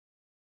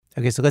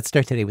Okay, so let's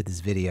start today with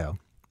this video.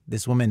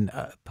 This woman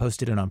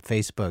posted it on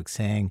Facebook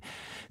saying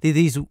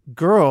these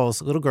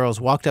little girls,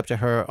 walked up to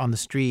her on the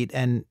street,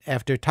 and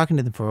after talking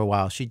to them for a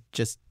while, she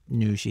just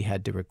knew she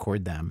had to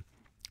record them.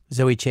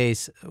 Zoe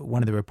Chase,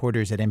 one of the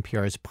reporters at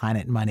NPR's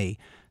Planet Money,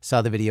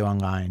 saw the video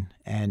online,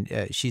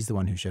 and she's the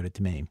one who showed it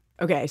to me.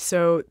 Okay,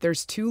 so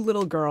there's two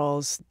little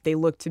girls. They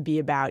look to be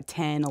about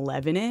 10,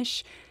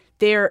 11-ish.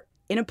 They're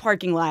in a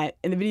parking lot,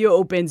 and the video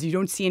opens. You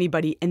don't see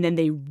anybody, and then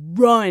they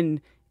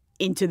run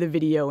into the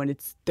video, and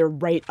they're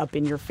right up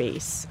in your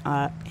face.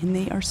 And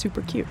they are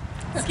super cute.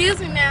 Excuse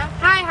me, ma'am.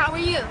 Hi, how are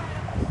you?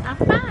 I'm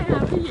fine.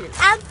 How are you?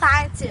 I'm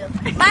fine, too.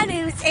 My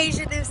name is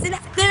Asia Newson.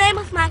 The name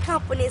of my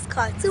company is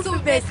called Super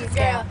Business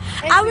Girl.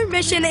 Our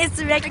mission is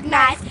to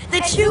recognize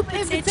the true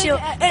potential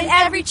in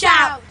every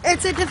child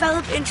and to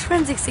develop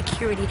intrinsic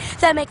security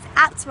that makes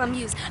optimum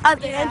use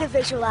of their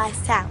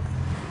individualized talent.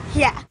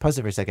 Yeah. Pause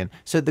it for a second.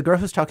 So the girl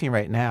who's talking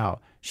right now,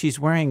 she's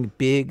wearing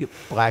big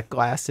black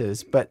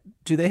glasses, but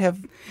do they have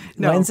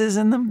lenses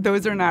in them?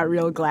 Those are not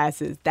real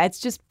glasses.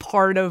 That's just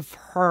part of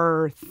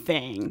her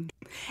thing.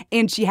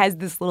 And she has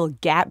this little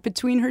gap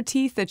between her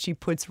teeth that she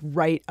puts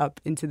right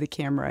up into the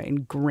camera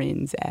and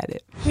grins at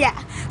it.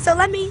 Yeah. So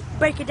let me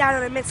break it down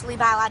on a mentally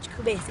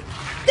biological basis.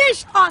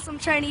 This awesome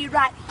trainee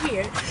right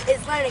here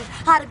is learning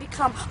how to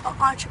become an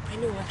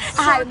entrepreneur,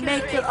 how to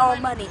make their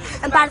own money,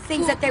 and buy the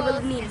things that they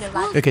really need in their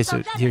life. Okay,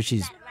 so here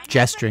she's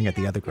gesturing at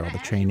the other girl, the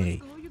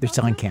trainee. They're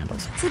selling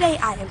candles. Today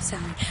I am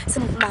selling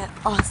some of my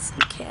awesome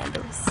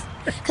candles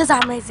because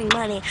I'm raising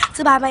money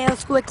to buy my own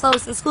school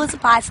clothes and school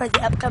supplies for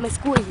the upcoming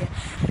school year.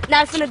 Now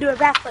I'm going to do a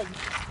rap for you.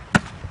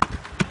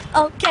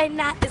 Okay,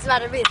 now it's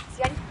about a business.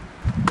 Ready?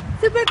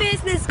 Super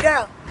business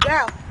girl,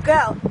 girl,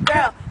 girl,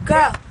 girl,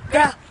 girl,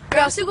 girl,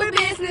 girl, super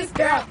business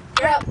girl,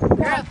 girl,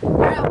 girl,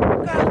 girl,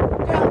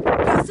 girl, girl,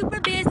 girl,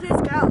 super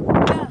business girl,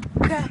 girl,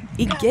 girl.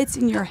 It gets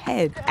in your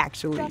head,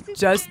 actually.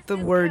 Just the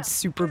word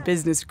super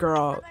business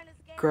girl.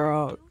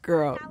 Girl,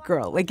 girl,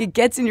 girl. Like, it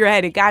gets in your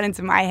head. It got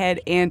into my head,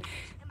 and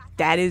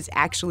that is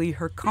actually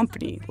her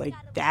company. Like,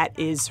 that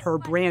is her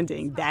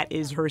branding. That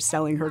is her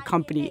selling her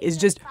company, is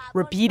just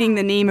repeating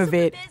the name of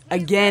it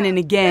again and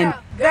again.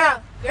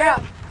 Girl,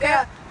 girl,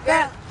 girl,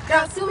 girl,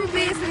 girl, super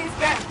business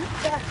girl,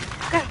 girl,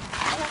 girl,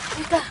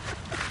 girl.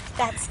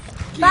 That's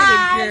it.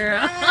 Bye.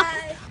 Girl.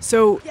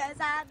 So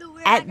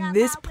at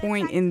this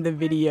point in the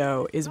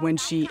video is when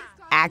she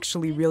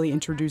actually really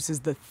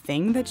introduces the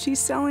thing that she's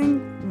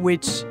selling,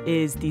 which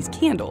is these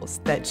candles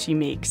that she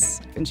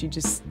makes. And she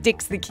just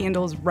sticks the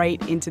candles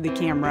right into the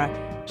camera.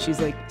 She's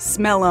like,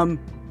 smell them.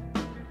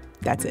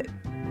 That's it.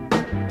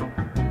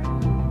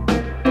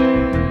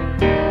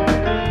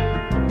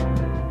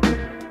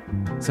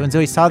 So when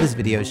Zoe saw this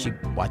video, she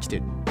watched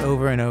it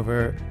over and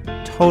over,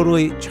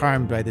 totally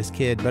charmed by this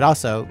kid. But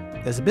also,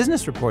 as a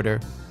business reporter,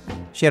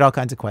 she had all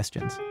kinds of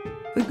questions.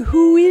 Like,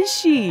 who is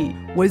she?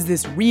 Was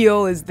this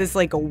real? Is this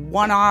like a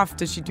one-off?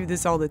 Does she do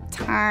this all the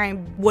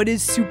time? What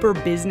is Super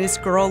Business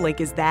Girl? Like,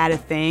 is that a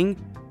thing?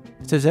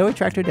 So Zoe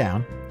tracked her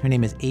down. Her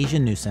name is Asia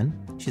Newson.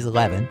 She's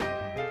 11.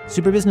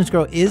 Super Business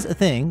Girl is a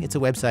thing. It's a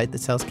website that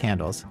sells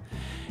candles.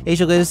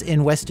 Asia lives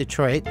in West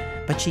Detroit,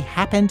 but she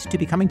happened to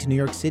be coming to New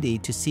York City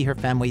to see her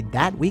family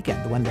that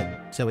weekend, the one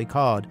that Zoe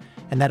called.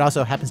 And that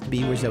also happens to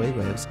be where Zoe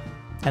lives.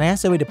 And I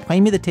asked Zoe to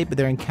play me the tape of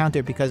their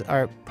encounter because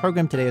our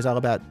program today is all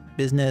about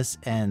business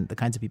and the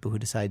kinds of people who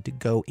decide to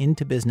go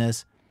into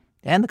business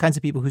and the kinds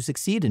of people who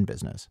succeed in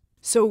business.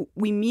 So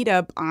we meet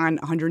up on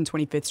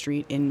 125th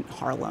Street in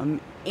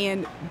Harlem,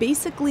 and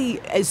basically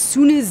as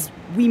soon as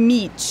we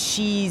meet,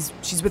 she's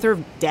with her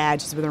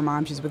dad, she's with her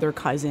mom, she's with her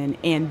cousin,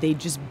 and they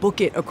just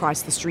book it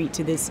across the street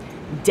to this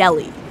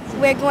deli.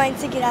 We're going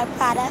to get our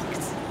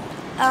products.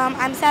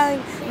 I'm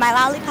selling my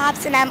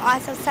lollipops and I'm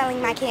also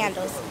selling my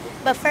candles.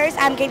 But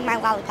first, I'm getting my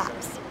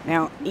lollipops.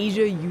 Now,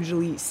 Asia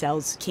usually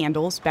sells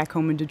candles back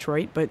home in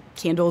Detroit, but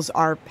candles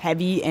are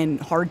heavy and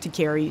hard to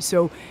carry.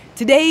 So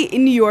today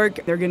in New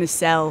York, they're going to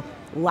sell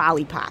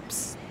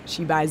lollipops.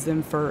 She buys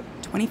them for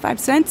 25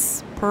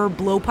 cents per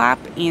blow pop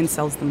and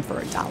sells them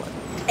for $1.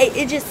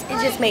 It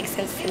just makes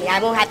sense to me.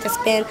 I won't have to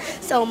spend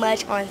so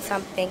much on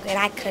something, and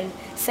I can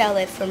sell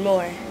it for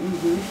more,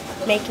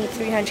 making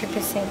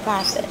 300%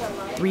 profit.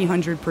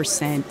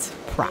 300%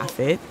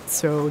 profit.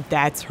 So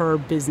that's her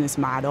business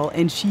model.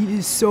 And she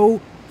is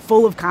so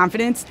full of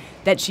confidence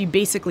that she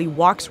basically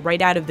walks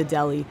right out of the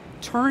deli,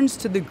 turns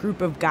to the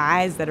group of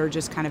guys that are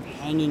just kind of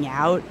hanging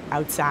out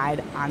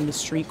outside on the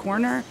street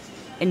corner,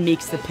 and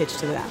makes the pitch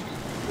to them.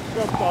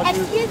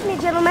 Excuse me,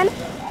 gentlemen.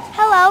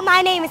 Hello,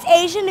 my name is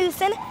Asia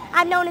Newson.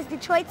 I'm known as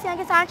Detroit's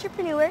youngest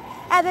entrepreneur,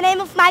 and the name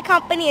of my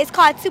company is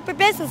called Super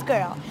Business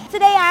Girl.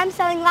 Today I'm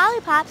selling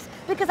lollipops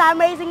because I'm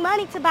raising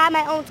money to buy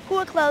my own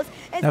school clothes.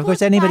 Now, of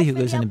course, anybody who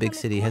lives in a big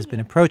city has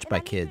been approached by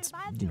kids,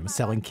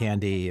 selling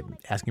candy,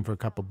 asking for a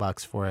couple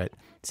bucks for it,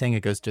 saying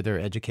it goes to their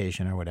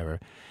education or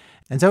whatever.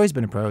 And Zoe's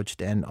been approached,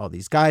 and all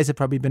these guys have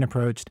probably been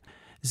approached.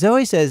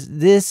 Zoe says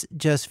this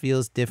just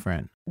feels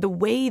different. The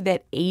way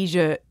that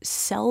Asia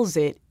sells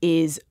it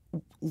is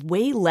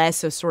way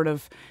less a sort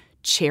of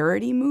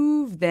charity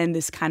move than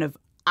this kind of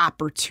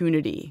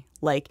opportunity.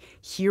 Like,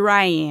 here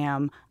I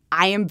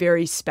am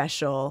very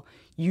special.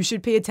 You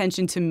should pay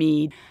attention to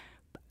me.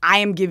 I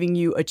am giving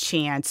you a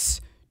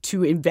chance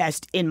to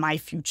invest in my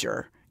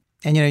future.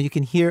 And, you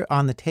can hear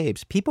on the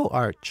tapes, people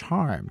are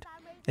charmed.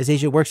 As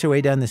Asia works her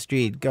way down the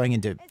street, going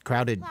into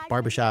crowded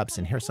barbershops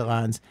and hair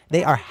salons,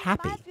 they are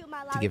happy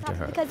to give to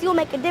her. Because you'll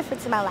make a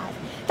difference in my life.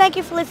 Thank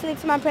you for listening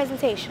to my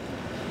presentation.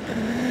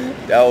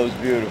 That was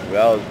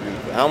beautiful.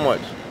 How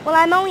much? Well,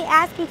 I'm only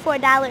asking for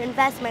 $1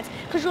 investment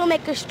because you'll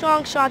make a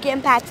strong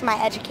impact to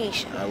my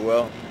education. I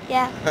will?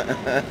 Yeah.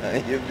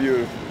 You're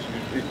beautiful.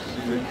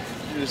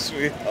 She's a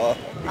sweetheart.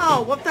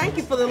 Oh, well, thank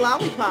you for the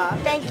lollipop.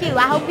 Thank you.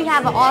 I hope you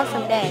have an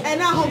awesome day.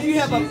 And I hope you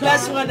have a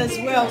blessed one as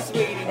well,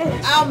 sweetie.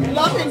 I'm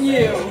loving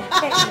you.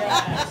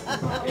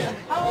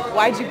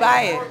 Why'd you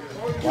buy it?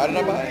 Why did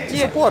I buy it? To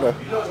support her.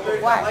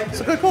 Why? It's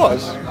a good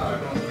cause.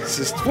 It's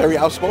just very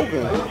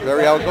outspoken,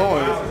 very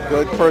outgoing,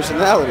 good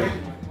personality.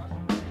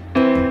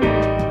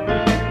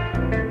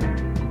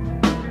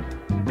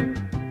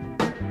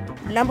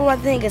 Number one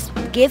thing is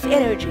give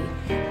energy.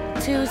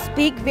 2,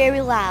 speak very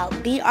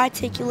loud, be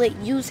articulate,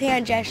 use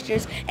hand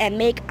gestures, and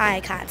make eye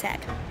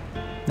contact.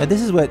 Now,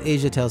 this is what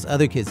Asia tells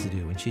other kids to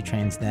do when she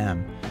trains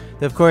them.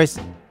 But of course,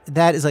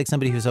 that is like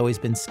somebody who's always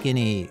been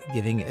skinny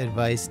giving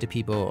advice to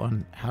people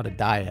on how to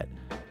diet.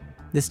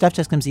 This stuff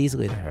just comes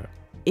easily to her.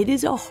 It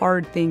is a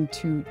hard thing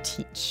to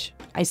teach.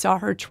 I saw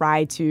her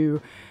try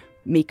to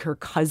make her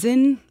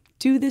cousin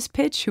do this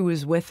pitch who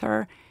was with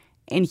her,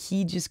 and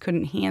he just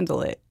couldn't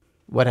handle it.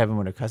 What happened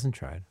when her cousin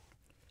tried?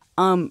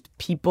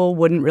 People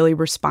wouldn't really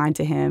respond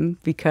to him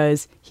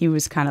because he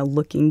was kind of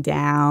looking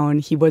down.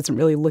 He wasn't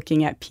really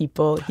looking at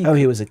people.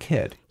 He was a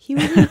kid. He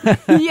was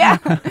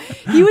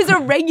he was a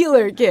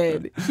regular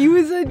kid. He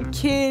was a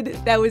kid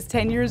that was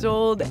 10 years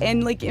old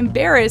and like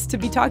embarrassed to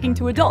be talking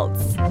to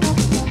adults.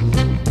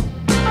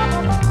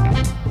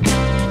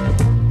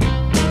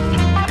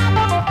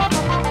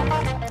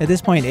 At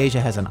this point,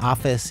 Asia has an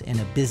office in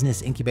a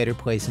business incubator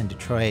place in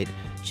Detroit.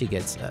 She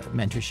gets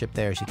mentorship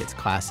there. She gets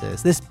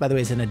classes. This, by the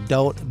way, is an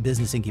adult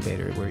business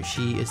incubator where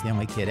she is the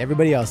only kid.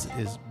 Everybody else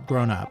is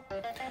grown up.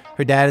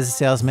 Her dad is a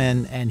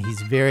salesman, and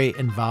he's very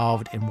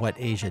involved in what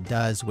Asia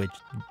does, which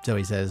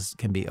Zoe says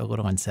can be a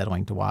little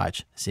unsettling to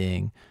watch,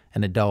 seeing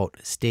an adult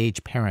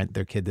stage parent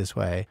their kid this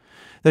way.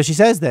 Though she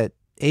says that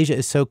Asia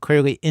is so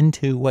clearly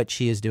into what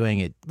she is doing,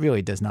 it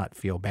really does not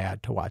feel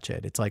bad to watch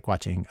it. It's like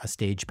watching a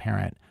stage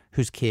parent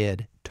whose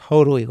kid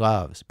totally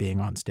loves being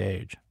on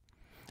stage.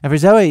 And for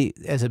Zoe,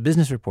 as a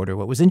business reporter,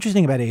 what was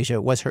interesting about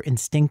Asia was her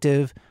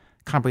instinctive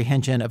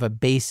comprehension of a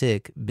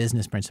basic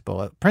business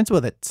principle, a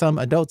principle that some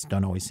adults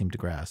don't always seem to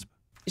grasp.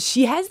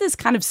 She has this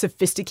kind of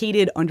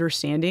sophisticated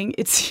understanding,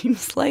 it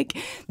seems like,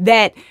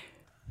 that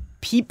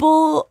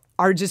people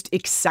are just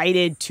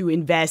excited to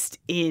invest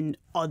in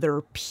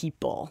other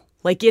people.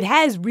 Like, it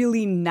has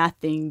really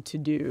nothing to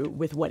do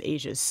with what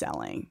Asia's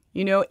selling.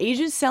 You know,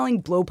 Asia's selling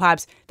blow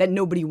pops that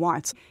nobody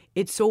wants.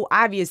 It's so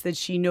obvious that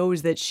she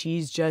knows that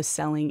she's just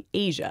selling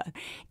Asia.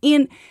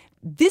 And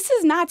this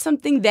is not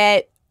something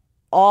that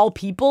all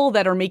people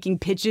that are making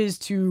pitches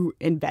to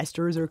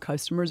investors or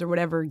customers or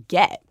whatever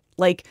get.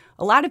 Like,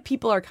 a lot of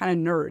people are kind of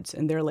nerds,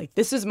 and they're like,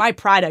 this is my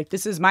product,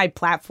 this is my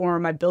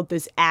platform, I built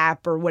this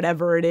app or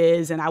whatever it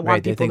is, and I want people to...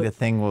 Right, they think the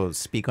thing will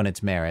speak on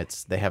its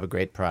merits. They have a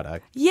great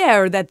product. Yeah,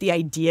 or that the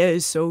idea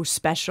is so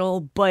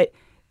special, but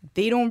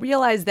they don't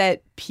realize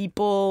that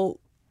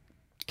people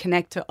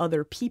connect to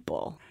other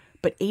people.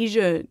 But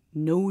Asia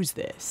knows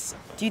this.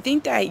 Do you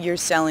think that you're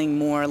selling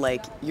more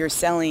like you're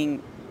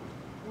selling,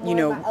 you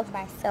know... of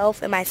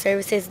myself and my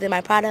services than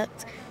my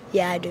product?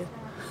 Yeah, I do.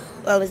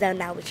 Or was that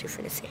not what you're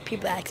finna say?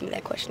 People ask me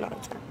that question all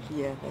the time.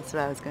 Yeah, that's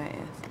what I was going to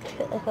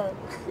ask.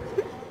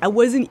 I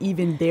wasn't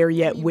even there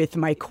yet with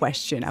my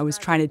question. I was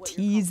trying to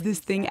tease this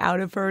thing out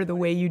of her the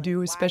way you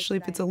do, especially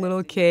if it's a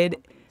little kid.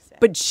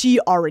 But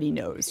she already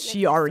knows.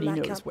 She already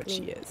knows what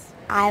she is.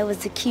 I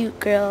was a cute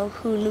girl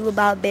who knew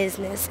about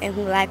business and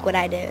who liked what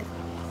I did.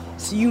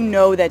 So you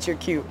know that you're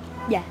cute?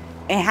 Yeah.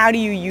 And how do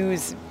you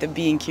use the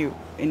being cute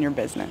in your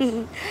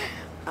business?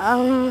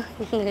 I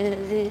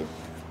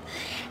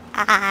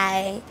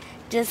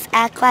just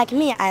act like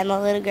me. I'm a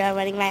little girl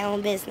running my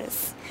own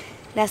business.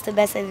 That's the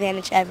best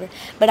advantage ever.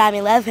 But I'm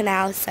 11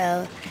 now,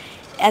 so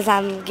as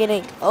I'm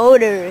getting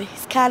older,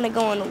 it's kind of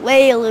going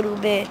away a little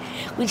bit,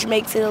 which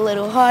makes it a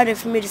little harder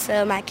for me to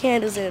sell my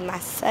candles and my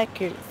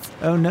suckers.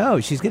 Oh, no.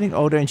 She's getting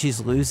older and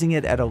she's losing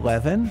it at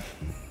 11?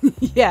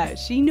 Yeah,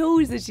 she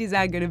knows that she's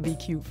not going to be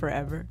cute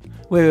forever.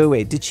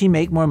 Wait. Did she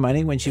make more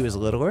money when she was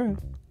littler?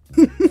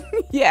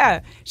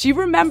 Yeah, she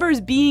remembers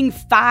being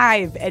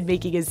 5 and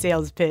making a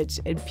sales pitch,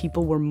 and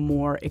people were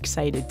more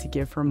excited to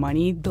give her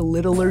money the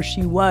littler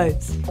she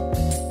was.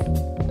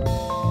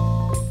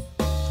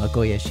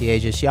 Luckily, as she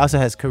ages, she also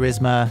has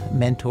charisma,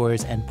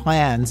 mentors, and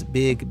plans,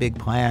 big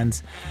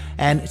plans.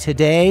 And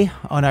today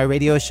on our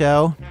radio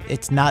show,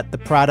 it's not the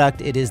product,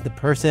 it is the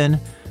person.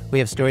 We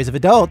have stories of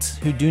adults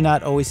who do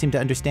not always seem to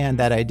understand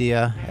that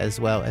idea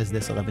as well as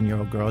this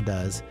 11-year-old girl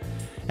does.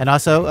 And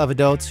also of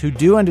adults who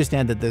do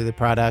understand that they're the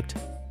product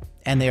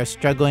and they are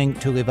struggling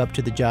to live up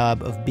to the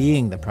job of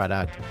being the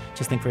product.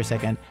 Just think for a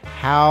second,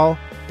 how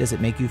does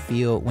it make you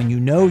feel when you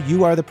know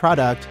you are the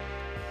product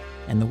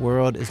and the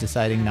world is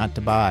deciding not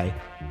to buy?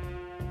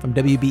 From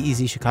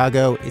WBEZ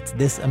Chicago, it's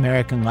This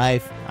American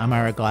Life. I'm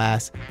Ira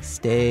Glass.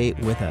 Stay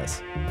with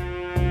us.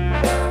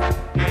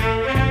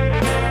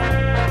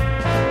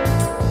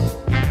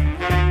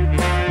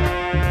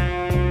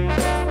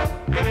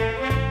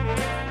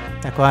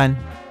 One,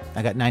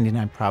 I got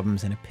 99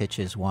 problems and a pitch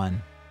is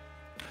one.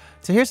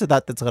 So here's a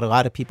thought that's led a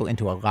lot of people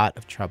into a lot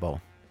of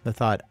trouble. The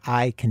thought,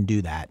 I can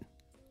do that.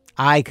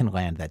 I can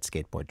land that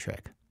skateboard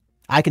trick.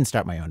 I can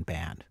start my own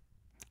band.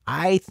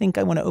 I think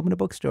I want to open a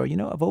bookstore. You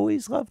know, I've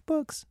always loved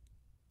books.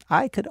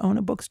 I could own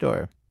a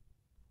bookstore.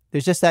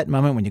 There's just that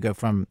moment when you go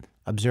from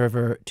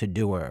observer to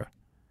doer.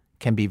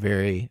 Can be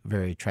very,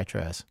 very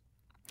treacherous.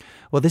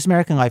 Well, This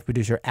American Life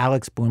producer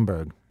Alex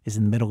Blumberg is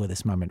in the middle of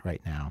this moment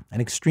right now,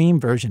 an extreme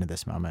version of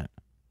this moment.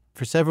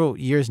 For several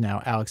years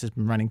now, Alex has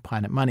been running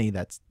Planet Money.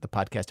 That's the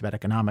podcast about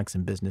economics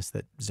and business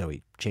that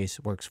Zoe Chase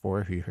works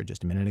for, who you heard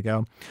just a minute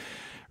ago.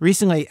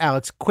 Recently,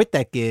 Alex quit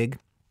that gig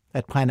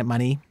at Planet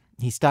Money.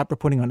 He stopped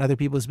reporting on other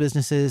people's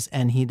businesses,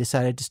 and he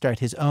decided to start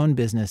his own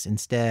business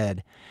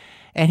instead.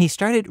 And he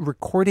started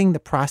recording the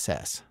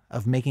process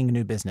of making a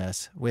new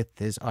business with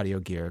his audio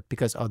gear,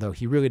 because although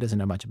he really doesn't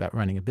know much about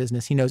running a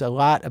business, he knows a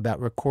lot about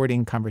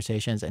recording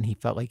conversations, and he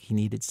felt like he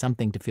needed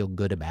something to feel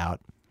good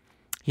about.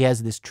 He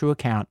has this true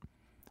account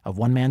of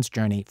one man's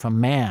journey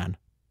from man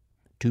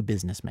to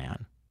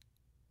businessman.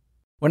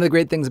 One of the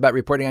great things about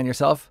reporting on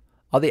yourself,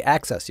 all the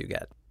access you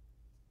get.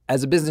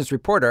 As a business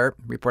reporter,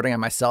 reporting on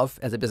myself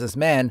as a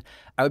businessman,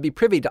 I would be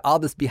privy to all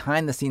this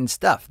behind-the-scenes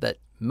stuff that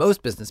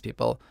most business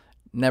people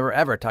never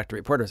ever talk to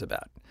reporters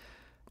about.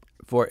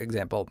 For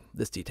example,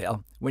 this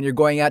detail. When you're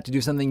going out to do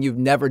something you've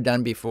never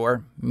done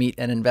before, meet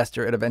an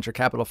investor at a venture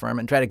capital firm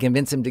and try to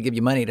convince him to give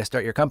you money to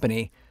start your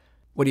company,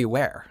 what do you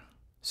wear?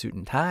 Suit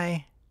and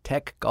tie?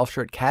 Tech, golf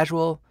shirt,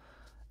 casual?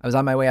 I was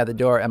on my way out the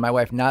door and my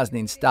wife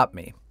Nazneen stopped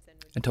me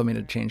and told me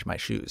to change my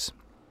shoes.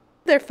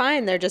 They're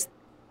fine. There'd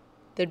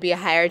be a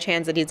higher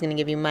chance that he's going to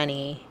give you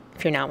money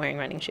if you're not wearing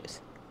running shoes.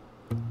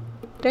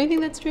 Don't you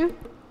think that's true?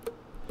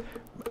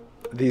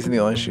 These are the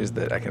only shoes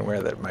that I can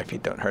wear that my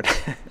feet don't hurt.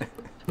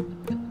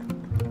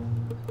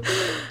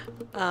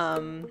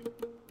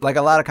 Like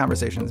a lot of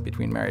conversations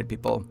between married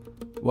people,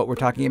 what we're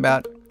talking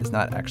about is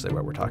not actually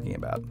what we're talking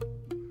about.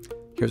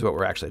 Here's what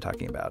we're actually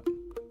talking about.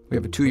 We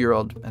have a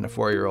 2-year-old and a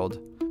 4-year-old.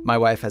 My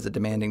wife has a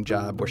demanding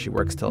job where she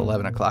works till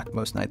 11 o'clock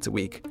most nights a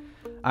week.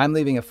 I'm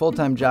leaving a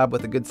full-time job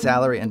with a good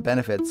salary and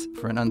benefits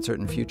for an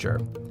uncertain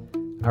future.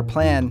 Our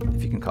plan,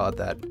 if you can call it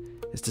that,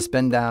 is to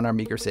spend down our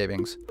meager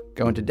savings,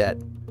 go into debt,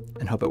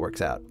 and hope it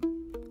works out.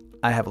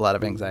 I have a lot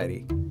of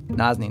anxiety.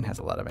 Nazneen has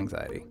a lot of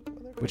anxiety,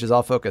 which is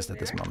all focused at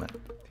this moment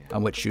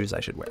on which shoes I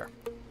should wear.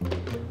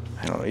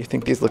 I don't know. You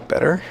think these look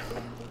better?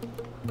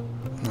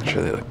 I'm not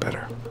sure they look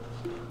better.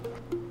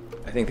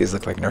 I think these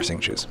look like nursing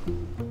shoes.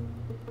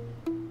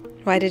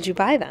 Why did you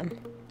buy them?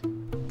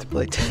 To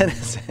play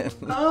tennis in.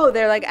 Oh,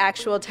 they're like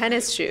actual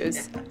tennis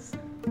shoes. Yes.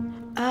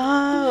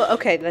 Oh,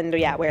 okay. Then,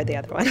 yeah, wear the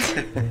other ones.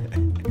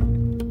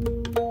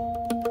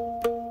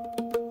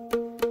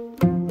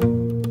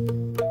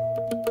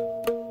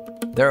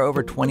 There are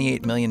over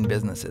 28 million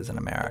businesses in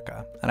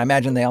America, and I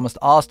imagine they almost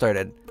all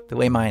started the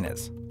way mine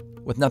is,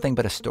 with nothing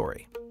but a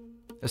story.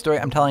 A story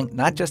I'm telling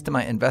not just to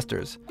my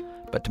investors,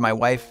 but to my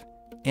wife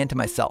and to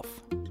myself.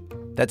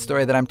 That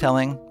story that I'm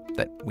telling,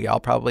 that we all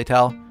probably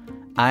tell,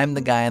 I'm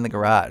the guy in the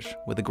garage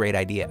with a great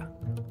idea.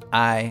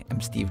 I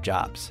am Steve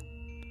Jobs.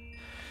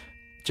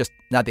 Just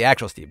not the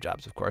actual Steve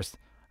Jobs, of course.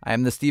 I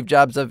am the Steve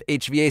Jobs of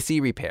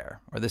HVAC repair,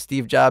 or the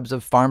Steve Jobs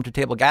of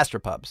farm-to-table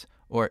gastropubs,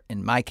 or,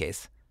 in my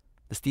case,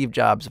 the Steve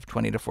Jobs of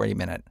 20 to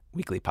 40-minute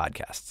weekly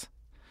podcasts.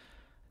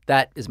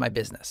 That is my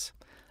business.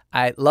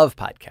 I love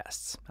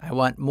podcasts. I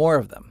want more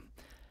of them.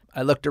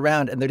 I looked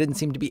around and there didn't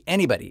seem to be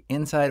anybody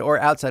inside or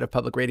outside of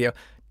public radio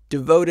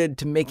devoted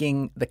to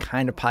making the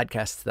kind of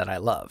podcasts that I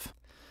love.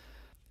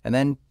 And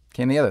then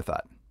came the other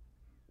thought.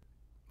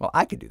 Well,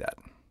 I could do that.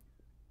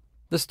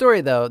 The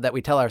story, though, that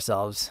we tell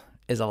ourselves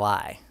is a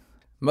lie.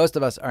 Most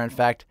of us are, in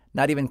fact,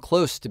 not even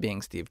close to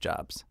being Steve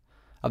Jobs.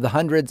 Of the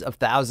hundreds of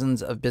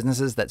thousands of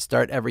businesses that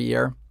start every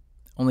year,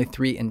 only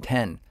 3 in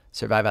 10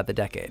 survive out the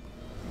decade.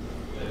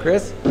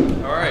 Chris?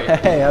 All right.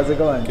 Hey, how's it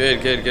going?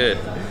 Good.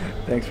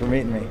 Thanks for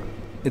meeting me.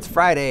 It's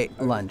Friday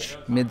lunch,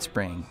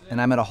 mid-spring,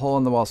 and I'm at a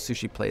hole-in-the-wall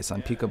sushi place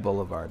on Pico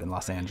Boulevard in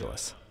Los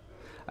Angeles.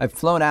 I've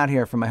flown out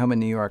here from my home in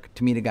New York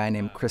to meet a guy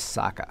named Chris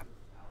Saga.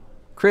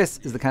 Chris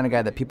is the kind of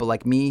guy that people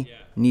like me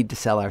need to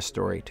sell our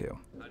story to.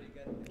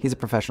 He's a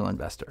professional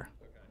investor.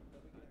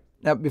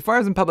 Now, before I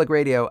was in public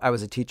radio, I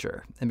was a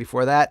teacher, and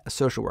before that, a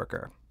social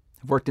worker.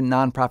 I've worked in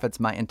nonprofits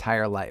my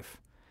entire life.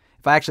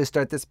 If I actually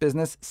start this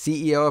business,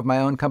 CEO of my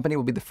own company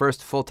will be the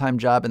first full-time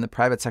job in the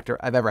private sector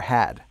I've ever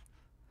had.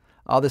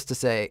 All this to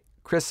say,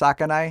 Chris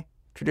Saga and I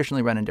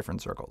traditionally run in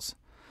different circles.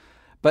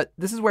 But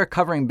this is where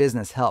covering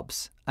business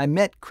helps. I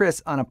met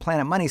Chris on a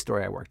Planet Money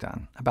story I worked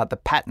on about the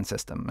patent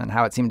system and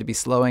how it seemed to be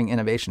slowing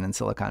innovation in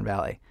Silicon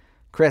Valley.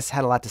 Chris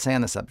had a lot to say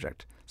on the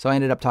subject, so I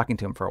ended up talking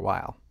to him for a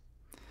while.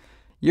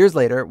 Years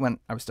later, when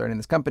I was starting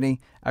this company,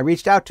 I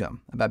reached out to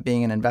him about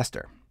being an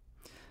investor.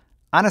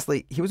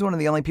 Honestly, he was one of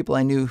the only people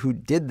I knew who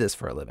did this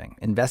for a living,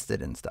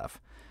 invested in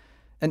stuff.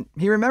 And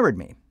he remembered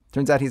me.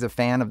 Turns out he's a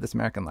fan of This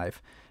American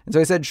Life. And so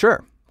I said,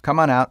 sure, come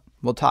on out,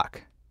 we'll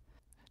talk.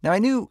 Now, I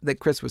knew that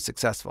Chris was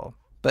successful,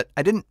 but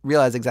I didn't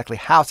realize exactly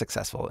how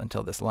successful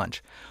until this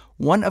lunch.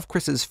 One of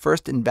Chris's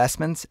first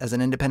investments as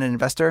an independent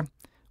investor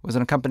was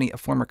in a company a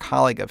former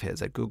colleague of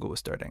his at Google was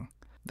starting.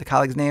 The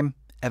colleague's name,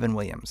 Evan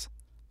Williams.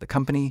 The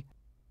company,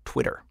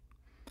 Twitter.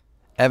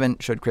 Evan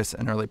showed Chris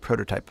an early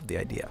prototype of the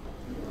idea.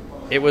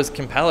 It was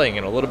compelling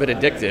and a little bit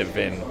addictive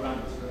and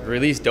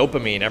released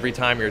dopamine every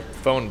time your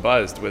phone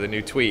buzzed with a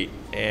new tweet.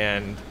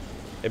 And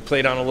it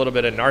played on a little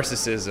bit of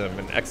narcissism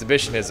and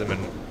exhibitionism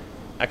and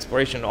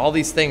exploration. All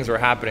these things were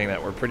happening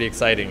that were pretty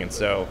exciting. And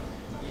so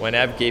when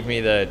Ev gave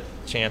me the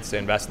chance to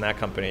invest in that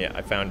company,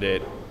 I found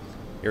it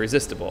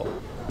irresistible.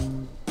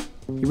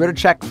 He wrote a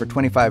check for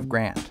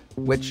 $25,000,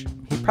 which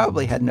he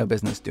probably had no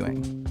business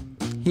doing.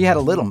 He had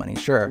a little money,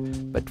 sure,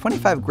 but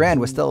 $25,000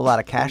 was still a lot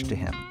of cash to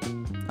him.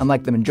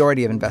 Unlike the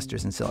majority of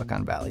investors in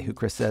Silicon Valley, who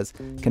Chris says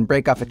can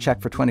break off a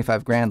check for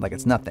 $25,000 like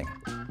it's nothing.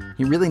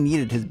 He really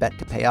needed his bet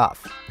to pay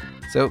off.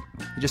 So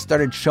he just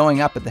started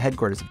showing up at the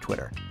headquarters of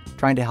Twitter,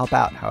 trying to help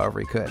out however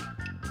he could.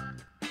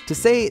 To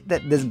say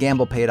that this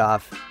gamble paid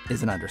off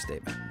is an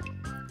understatement.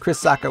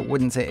 Chris Sacca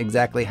wouldn't say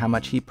exactly how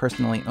much he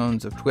personally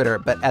owns of Twitter,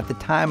 but at the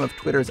time of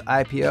Twitter's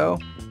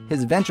IPO,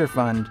 his venture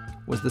fund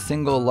was the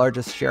single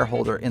largest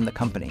shareholder in the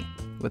company,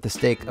 with a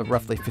stake of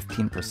roughly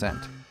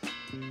 15%.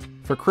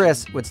 For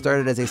Chris, what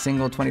started as a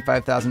single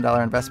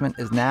 $25,000 investment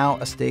is now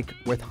a stake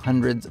worth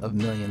hundreds of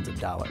millions of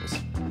dollars.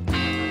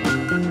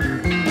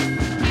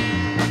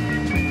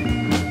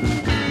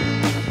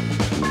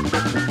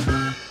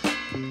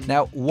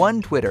 Now,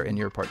 one Twitter in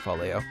your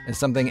portfolio is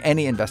something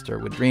any investor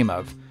would dream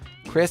of.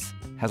 Chris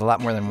has a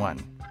lot more than one.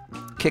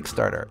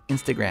 Kickstarter,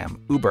 Instagram,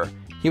 Uber.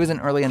 He was an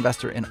early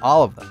investor in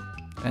all of them.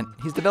 And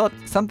he's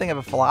developed something of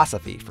a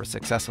philosophy for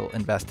successful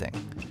investing.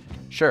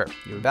 Sure,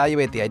 you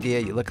evaluate the idea,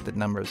 you look at the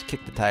numbers,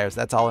 kick the tires,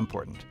 that's all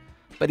important.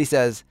 But he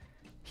says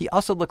he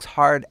also looks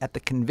hard at the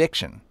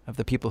conviction of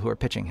the people who are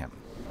pitching him.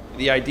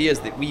 The ideas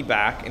that we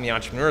back and the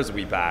entrepreneurs that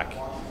we back,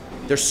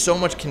 there's so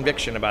much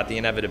conviction about the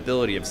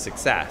inevitability of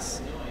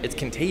success. It's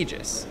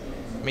contagious.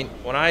 I mean,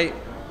 when I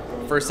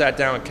first sat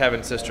down with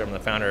Kevin Systrom, the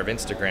founder of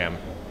Instagram,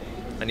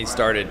 and he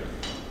started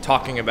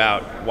talking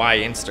about why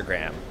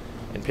Instagram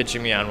and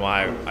pitching me on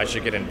why I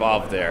should get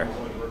involved there,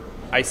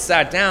 I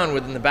sat down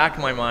with in the back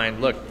of my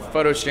mind, look,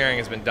 photo sharing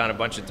has been done a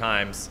bunch of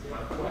times.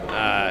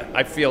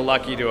 I feel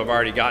lucky to have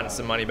already gotten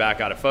some money back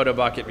out of Photo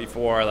Bucket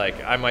before.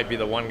 Like, I might be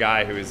the one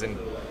guy who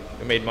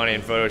made money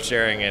in photo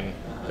sharing, and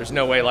there's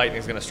no way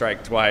lightning's going to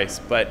strike twice.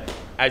 But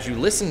as you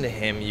listen to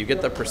him, you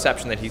get the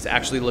perception that he's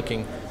actually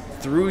looking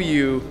through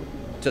you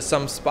to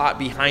some spot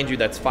behind you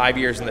that's 5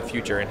 years in the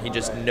future, and he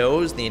just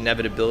knows the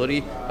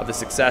inevitability of the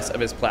success of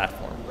his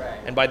platform.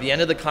 And by the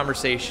end of the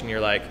conversation, you're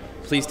like,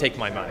 please take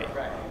my money.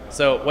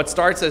 So what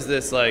starts as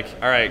this, like,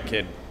 all right,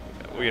 kid,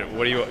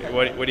 what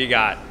do you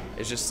got?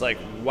 It's just like,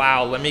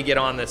 wow, let me get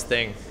on this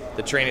thing.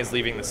 The train is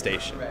leaving the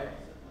station.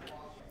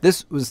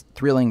 This was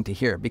thrilling to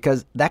hear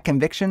because that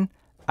conviction,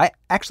 I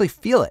actually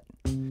feel it.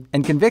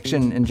 And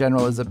conviction in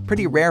general is a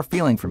pretty rare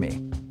feeling for me.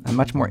 I'm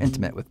much more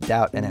intimate with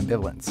doubt and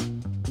ambivalence.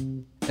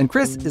 And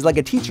Chris is like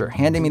a teacher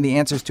handing me the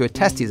answers to a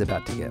test he's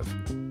about to give,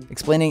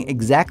 explaining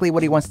exactly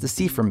what he wants to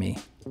see from me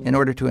in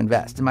order to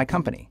invest in my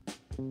company.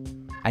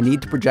 I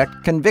need to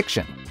project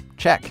conviction.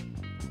 Check.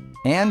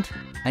 And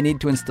I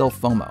need to instill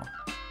FOMO.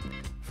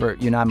 For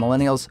you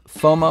non-millennials,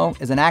 FOMO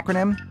is an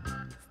acronym,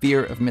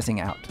 fear of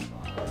missing out.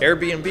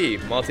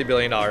 Airbnb,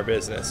 multi-billion-dollar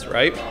business,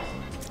 right?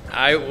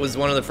 I was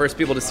one of the first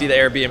people to see the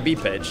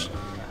Airbnb pitch,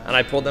 and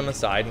I pulled them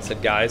aside and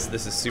said, guys,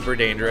 this is super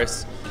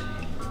dangerous.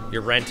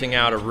 You're renting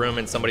out a room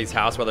in somebody's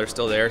house while they're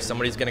still there.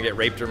 Somebody's going to get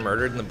raped or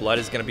murdered, and the blood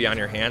is going to be on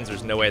your hands.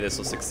 There's no way this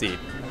will succeed.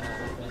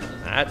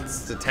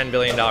 That's a $10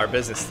 billion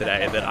business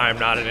today that I'm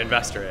not an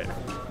investor in.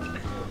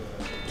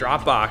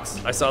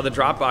 Dropbox. I saw the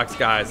Dropbox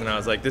guys, and I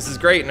was like, this is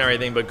great and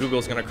everything, but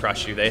Google's going to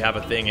crush you. They have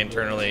a thing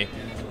internally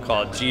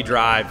called G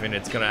Drive, and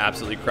it's going to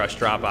absolutely crush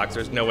Dropbox.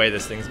 There's no way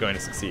this thing's going to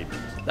succeed.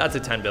 That's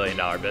a $10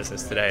 billion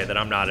business today that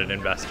I'm not an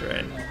investor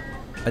in.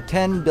 A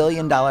 $10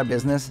 billion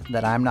business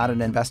that I'm not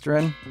an investor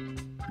in?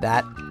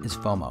 That is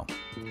FOMO.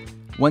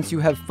 Once you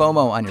have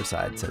FOMO on your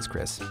side, says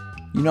Chris,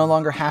 you no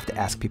longer have to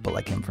ask people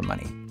like him for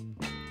money.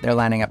 They're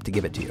lining up to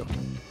give it to you.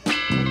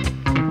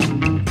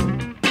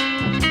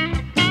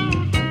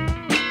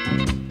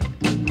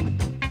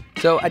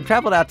 So I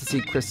traveled out to see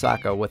Chris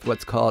Sacca with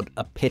what's called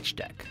a pitch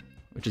deck,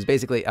 which is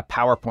basically a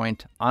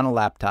PowerPoint on a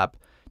laptop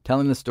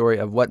telling the story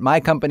of what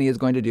my company is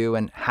going to do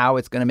and how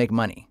it's going to make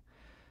money.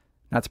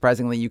 Not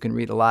surprisingly, you can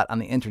read a lot on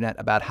the internet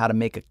about how to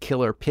make a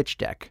killer pitch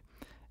deck.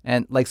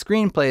 And like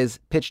screenplays,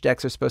 pitch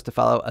decks are supposed to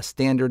follow a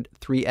standard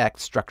 3-act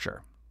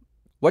structure.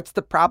 What's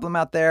the problem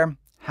out there?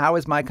 How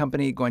is my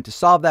company going to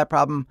solve that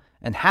problem?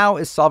 And how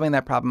is solving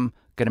that problem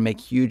going to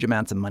make huge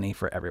amounts of money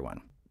for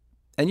everyone?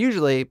 And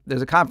usually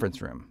there's a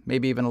conference room,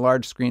 maybe even a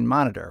large screen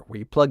monitor where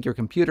you plug your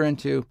computer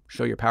into,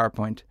 show your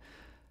PowerPoint.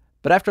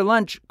 But after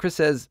lunch, Chris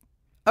says,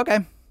 okay,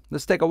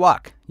 let's take a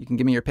walk. You can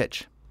give me your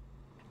pitch.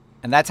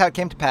 And that's how it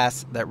came to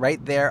pass that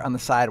right there on the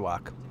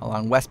sidewalk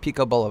along West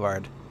Pico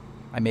Boulevard,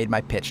 I made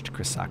my pitch to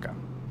Chris Sacca.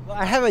 Well,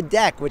 I have a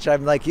deck, which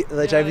I've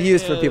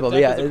used for people.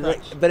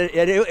 But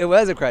it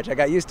was a crutch. I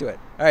got used to it.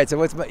 All right,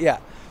 so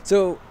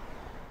So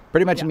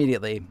pretty much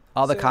immediately,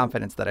 all the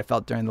confidence that I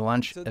felt during the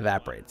lunch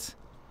evaporates.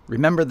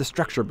 Remember the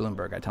structure,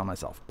 Blumberg, I tell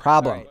myself.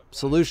 Problem,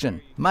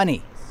 solution,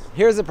 money.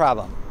 Here's the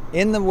problem.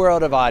 In the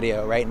world of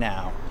audio right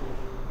now,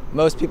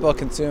 most people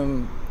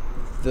consume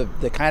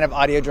the kind of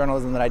audio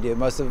journalism that I do.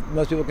 Most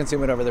people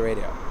consume it over the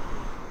radio.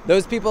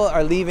 Those people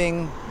are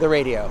leaving the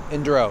radio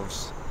in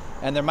droves,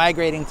 and they're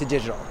migrating to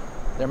digital.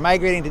 They're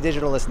migrating to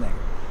digital listening.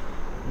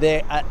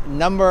 The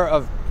number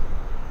of,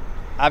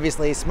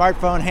 obviously,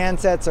 smartphone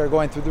handsets are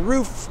going through the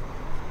roof.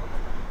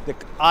 The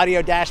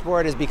audio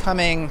dashboard is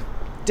becoming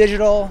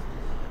digital.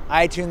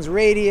 iTunes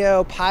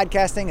radio,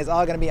 podcasting is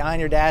all going to be on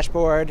your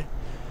dashboard.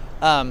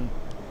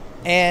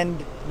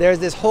 And there's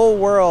this whole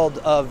world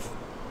of,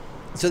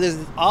 so there's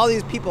all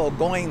these people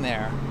going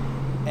there.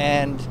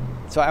 And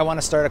so I want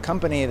to start a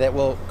company that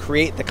will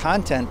create the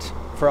content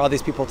for all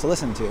these people to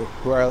listen to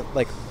who are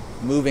like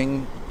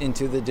moving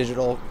into the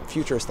digital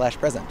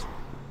future/present.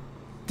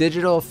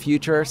 Digital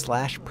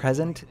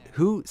future/present?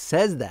 Who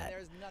says that?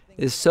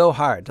 It is so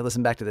hard to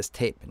listen back to this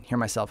tape and hear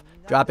myself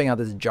dropping out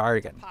this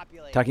jargon,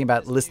 talking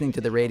about listening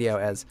to the radio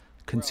as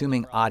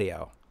consuming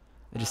audio.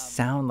 I just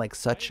sound like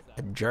such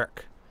a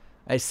jerk.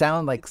 I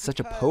sound like such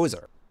a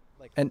poser.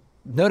 And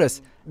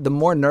notice, the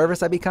more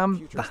nervous I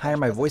become, the higher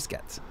my voice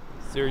gets.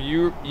 So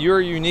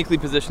you're uniquely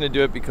positioned to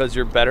do it because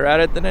you're better at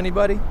it than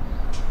anybody?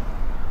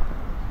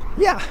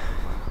 Yeah,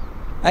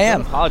 I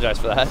am. Don't apologize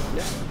for that.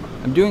 Yeah.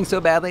 I'm doing so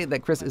badly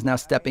that Chris is now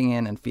stepping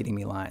in and feeding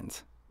me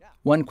lines.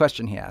 One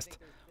question he asked: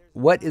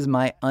 what is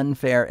my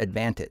unfair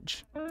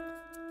advantage?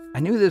 I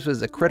knew this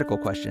was a critical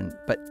question,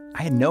 but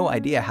I had no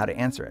idea how to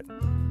answer it.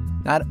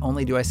 Not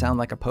only do I sound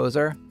like a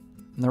poser,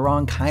 I'm the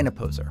wrong kind of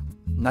poser.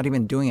 I'm not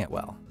even doing it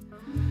well.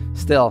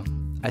 Still,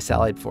 I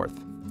sallied forth.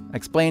 I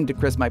explained to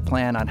Chris my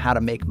plan on how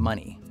to make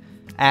money.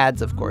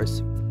 Ads, of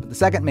course, but the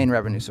second main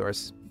revenue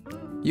source,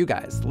 you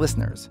guys,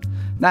 listeners.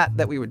 Not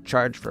that we would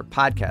charge for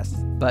podcasts,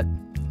 but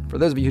for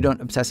those of you who don't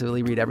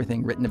obsessively read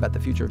everything written about the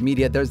future of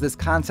media, there's this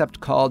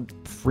concept called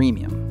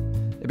freemium.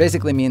 It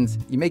basically means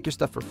you make your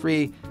stuff for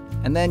free,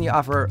 and then you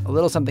offer a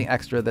little something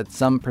extra that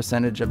some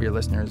percentage of your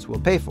listeners will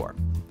pay for.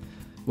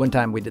 One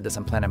time we did this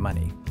on Planet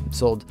Money. It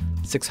sold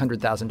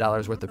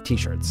 $600,000 worth of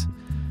t-shirts.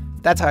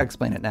 That's how I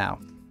explain it now.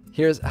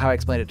 Here's how I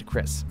explain it to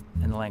Chris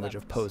in the language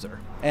of poser.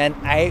 And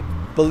I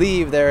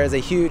believe there is a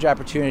huge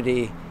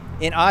opportunity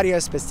in audio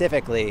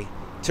specifically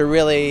to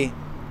really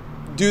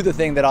do the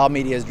thing that all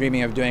media is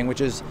dreaming of doing,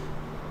 which is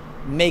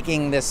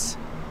making this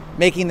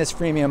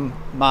freemium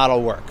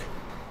model work.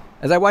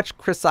 As I watched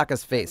Chris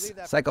Sacca's face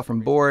cycle from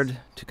bored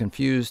to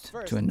confused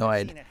to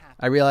annoyed,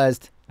 I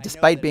realized,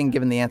 despite being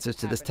given the answers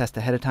to this test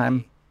ahead of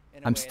time,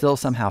 I'm still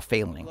somehow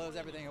failing.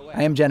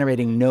 I am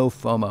generating no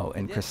FOMO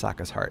in Chris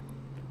Sacca's heart.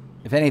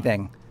 If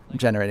anything, I'm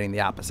generating the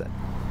opposite.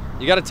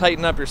 You got to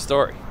tighten up your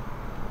story.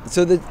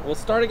 So we'll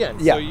start again.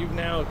 Yeah. So you've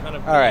now kind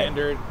of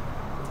meandered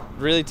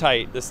really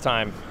tight this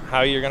time.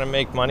 How you're going to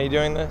make money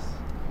doing this?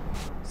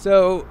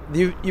 So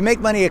you make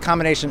money a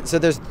combination. So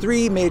there's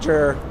three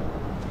major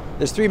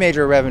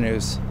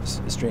revenues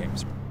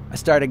streams. I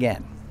start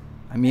again.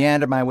 I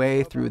meander my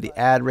way through the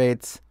ad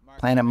rates,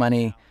 Planet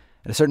Money.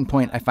 At a certain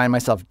point, I find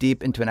myself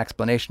deep into an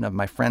explanation of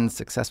my friend's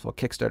successful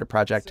Kickstarter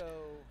project.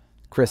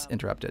 Chris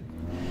interrupted.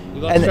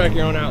 You lost track of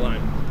your own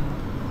outline.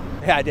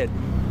 Yeah, I did.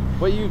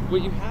 What you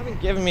haven't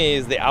given me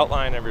is the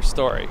outline of your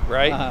story,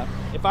 right? Uh-huh.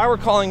 If I were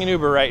calling an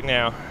Uber right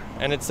now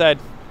and it said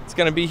it's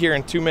going to be here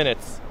in 2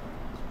 minutes,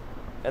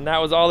 and that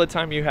was all the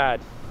time you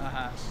had,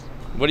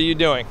 what are you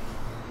doing?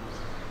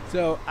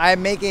 So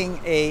I'm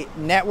making a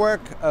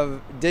network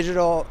of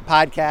digital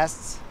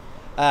podcasts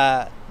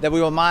that we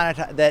will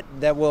monetize.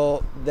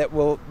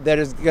 That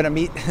is going to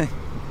meet.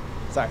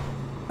 Sorry.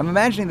 I'm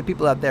imagining the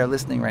people out there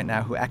listening right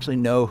now who actually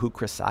know who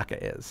Chris Sacca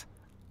is.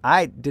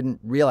 I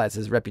didn't realize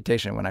his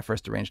reputation when I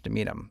first arranged to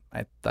meet him.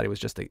 I thought he was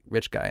just a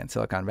rich guy in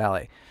Silicon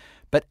Valley.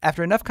 But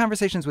after enough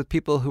conversations with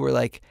people who were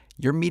like,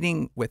 "You're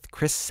meeting with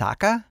Chris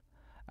Sacca?"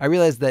 I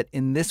realized that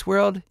in this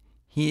world,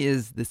 he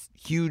is this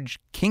huge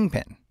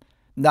kingpin.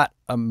 Not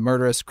a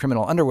murderous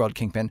criminal underworld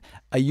kingpin,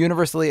 a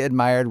universally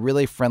admired,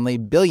 really friendly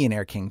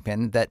billionaire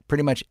kingpin that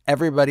pretty much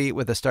everybody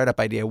with a startup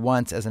idea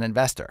wants as an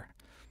investor.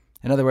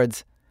 In other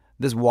words,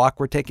 this walk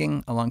we're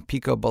taking along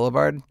Pico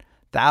Boulevard,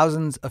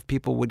 thousands of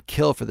people would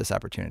kill for this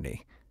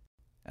opportunity,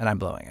 and I'm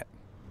blowing it.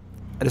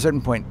 At a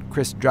certain point,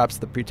 Chris drops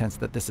the pretense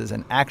that this is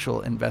an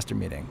actual investor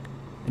meeting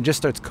and just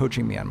starts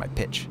coaching me on my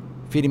pitch,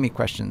 feeding me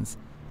questions,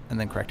 and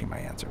then correcting my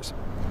answers.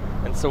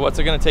 And so what's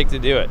it going to take to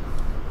do it?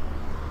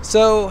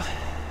 So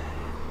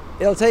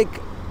it'll take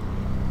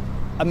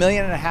 $1.5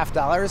 million,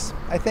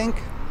 I think.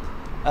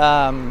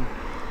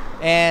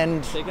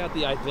 And take out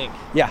the "I think."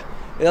 Yeah.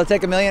 It'll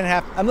take $1.5 million.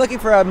 I'm looking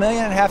for $1.5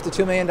 million to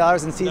 $2 million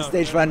in seed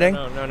stage funding.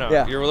 No.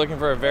 Yeah. You're looking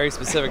for a very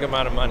specific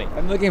amount of money.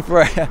 I'm looking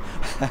for...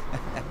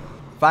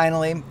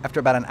 Finally, after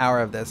about an hour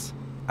of this,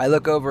 I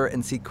look over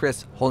and see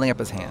Chris holding up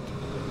his hand.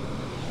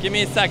 Give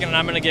me a second and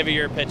I'm going to give you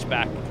your pitch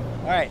back.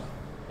 All right.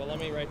 But let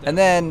me write down And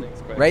then,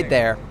 things quick. right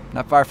there,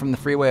 not far from the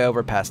freeway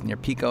overpass near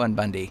Pico and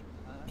Bundy,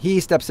 he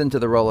steps into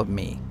the role of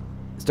me,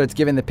 starts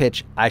giving the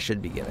pitch I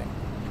should be giving.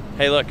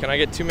 Hey, look, can I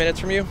get 2 minutes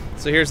from you?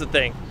 So here's the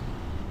thing.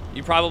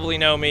 You probably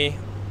know me,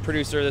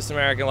 producer of This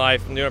American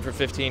Life. I'm doing it for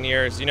 15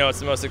 years. You know it's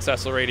the most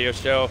successful radio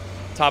show,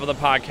 top of the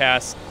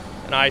podcast,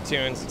 and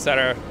iTunes,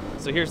 etc.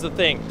 So here's the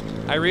thing.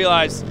 I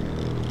realize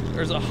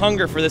there's a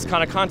hunger for this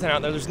kind of content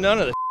out there. There's none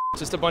of this. It's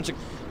just a bunch of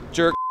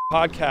jerk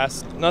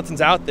podcasts.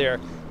 Nothing's out there.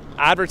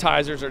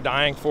 Advertisers are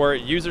dying for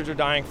it. Users are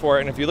dying for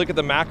it. And if you look at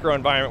the macro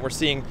environment, we're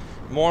seeing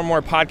more and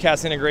more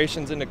podcast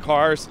integrations into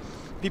cars.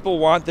 People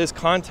want this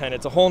content.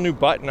 It's a whole new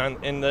button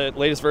in the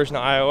latest version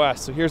of iOS.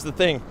 So here's the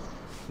thing.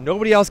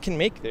 Nobody else can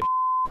make this.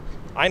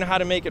 I know how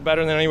to make it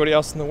better than anybody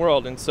else in the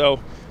world. And so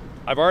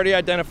I've already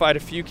identified a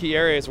few key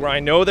areas where I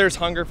know there's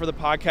hunger for the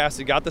podcast.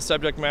 You got the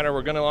subject matter.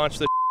 We're going to launch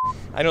this.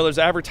 I know there's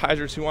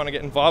advertisers who want to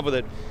get involved with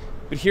it.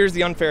 But here's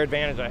the unfair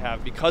advantage I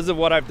have. Because of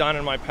what I've done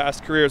in my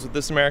past careers with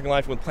This American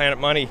Life and with Planet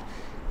Money,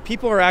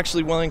 people are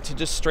actually willing to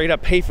just straight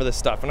up pay for this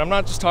stuff. And I'm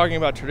not just talking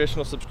about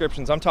traditional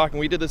subscriptions. I'm talking,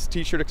 we did this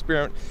t-shirt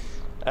experiment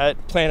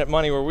at Planet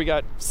Money where we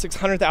got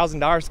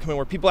 $600,000 come in,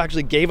 where people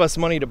actually gave us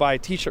money to buy a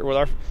t-shirt with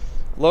our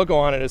logo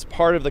on it as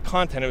part of the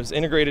content. It was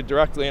integrated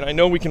directly, and I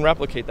know we can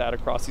replicate that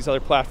across these other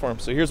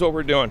platforms. So here's what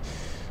we're doing.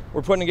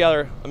 We're putting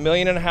together $1.5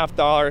 million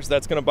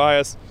that's going to buy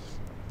us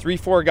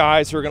 3-4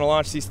 guys who are going to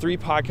launch these 3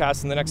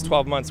 podcasts in the next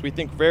 12 months. We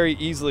think very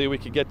easily we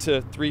could get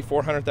to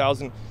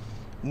 300,000-400,000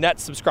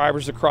 net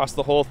subscribers across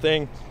the whole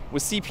thing.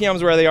 With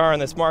CPMs where they are in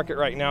this market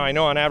right now, I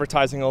know on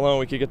advertising alone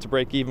we could get to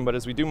break even, but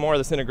as we do more of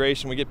this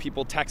integration, we get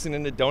people texting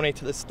in to donate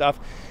to this stuff,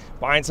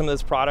 buying some of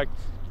this product,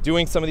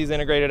 doing some of these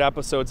integrated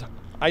episodes.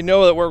 I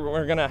know that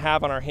we're going to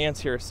have on our hands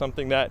here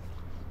something that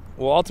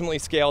will ultimately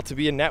scale to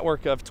be a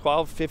network of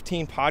 12,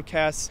 15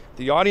 podcasts.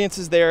 The audience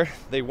is there.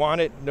 They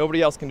want it.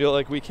 Nobody else can do it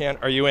like we can.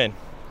 Are you in?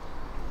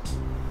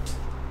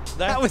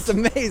 That was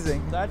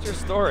amazing. That's your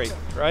story,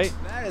 right?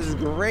 That is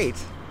great.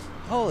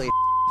 Holy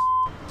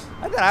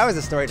I thought I was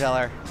a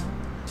storyteller.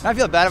 I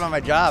feel bad about my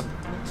job.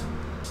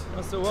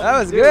 So that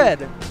was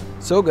good.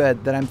 So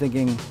good that I'm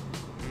thinking,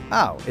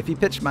 oh, if he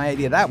pitched my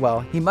idea that well,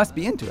 he must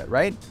be into it,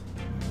 right?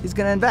 He's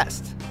going to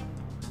invest.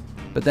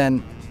 But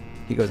then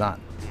he goes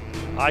on.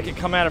 I could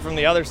come at it from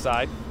the other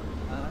side.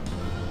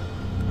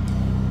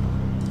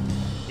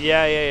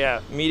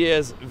 Yeah. Media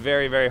is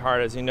very, very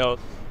hard, as you know.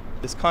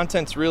 This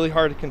content's really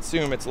hard to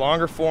consume. It's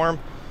longer form.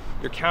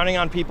 You're counting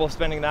on people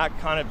spending that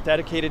kind of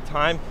dedicated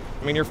time.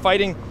 I mean, you're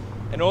fighting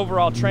an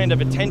overall trend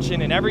of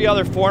attention, and every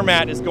other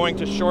format is going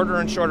to shorter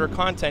and shorter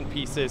content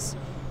pieces.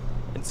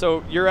 And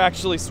so you're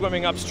actually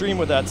swimming upstream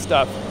with that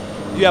stuff.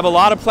 You have a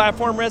lot of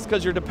platform risk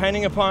because you're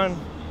depending upon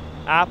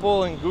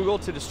Apple and Google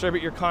to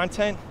distribute your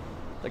content.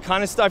 The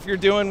kind of stuff you're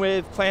doing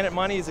with Planet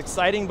Money is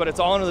exciting, but it's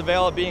all under the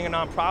veil of being a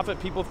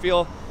nonprofit. People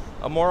feel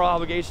a moral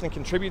obligation to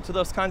contribute to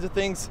those kinds of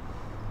things.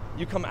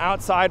 You come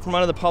outside from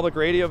under the public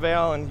radio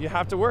veil and you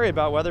have to worry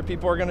about whether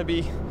people are going to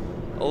be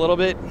a little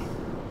bit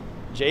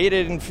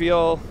jaded and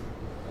feel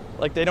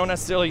like they don't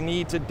necessarily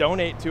need to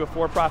donate to a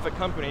for-profit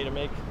company to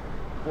make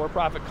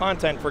for-profit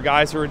content for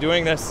guys who are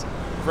doing this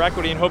for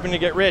equity and hoping to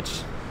get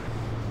rich.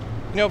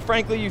 You know,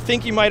 frankly, you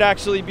think you might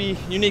actually be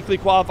uniquely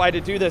qualified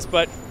to do this,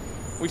 but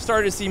we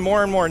started to see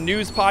more and more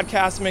news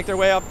podcasts make their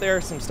way up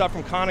there. Some stuff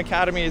from Khan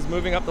Academy is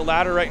moving up the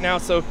ladder right now.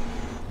 So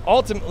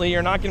ultimately,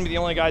 you're not going to be the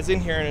only guys in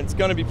here, and it's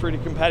going to be pretty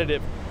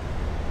competitive.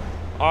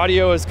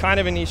 Audio is kind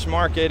of a niche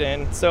market,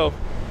 and so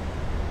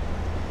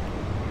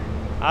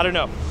I don't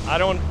know. I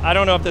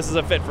don't know if this is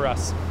a fit for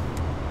us.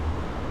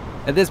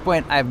 At this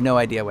point, I have no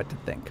idea what to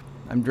think.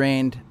 I'm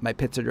drained, my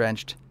pits are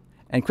drenched,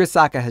 and Chris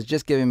Sacca has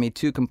just given me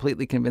 2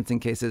 completely convincing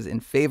cases in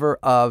favor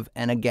of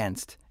and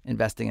against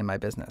investing in my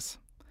business.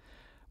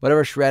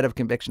 Whatever shred of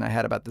conviction I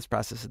had about this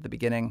process at the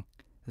beginning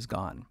is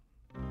gone.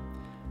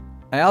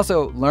 I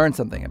also learned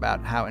something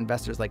about how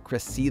investors like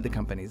Chris see the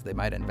companies they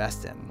might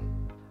invest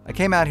in. I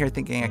came out here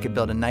thinking I could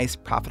build a nice,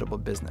 profitable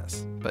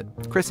business,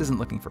 but Chris isn't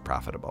looking for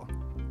profitable.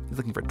 He's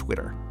looking for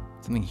Twitter,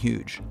 something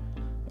huge.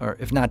 Or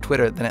if not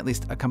Twitter, then at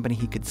least a company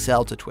he could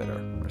sell to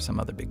Twitter or some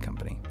other big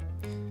company.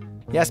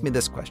 He asked me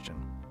this question: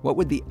 what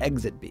would the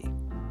exit be?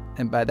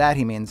 And by that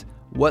he means,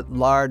 what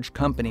large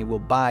company will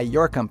buy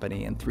your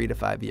company in 3 to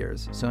 5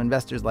 years so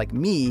investors like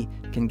me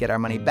can get our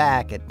money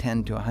back at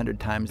 10 to 100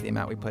 times the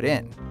amount we put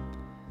in?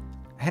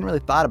 I hadn't really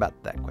thought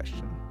about that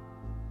question.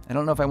 I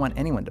don't know if I want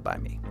anyone to buy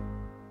me.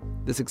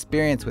 This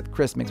experience with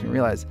Chris makes me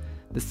realize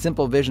the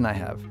simple vision I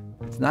have,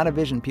 it's not a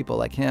vision people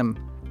like him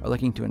are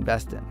looking to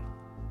invest in.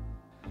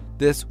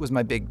 This was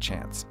my big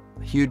chance.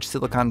 A huge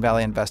Silicon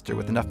Valley investor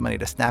with enough money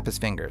to snap his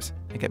fingers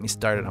and get me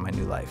started on my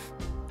new life.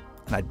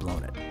 And I'd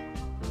blown it.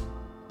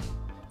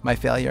 My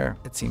failure,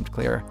 it seemed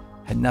clear,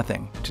 had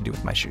nothing to do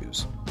with my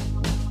shoes.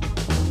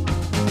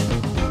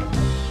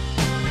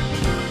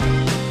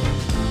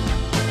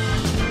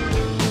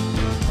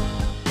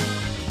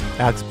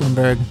 Alex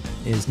Blumberg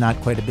is not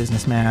quite a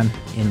businessman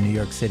in New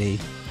York City.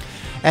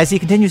 As he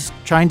continues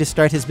trying to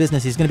start his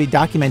business, he's going to be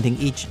documenting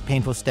each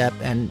painful step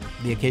and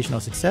the occasional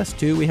success,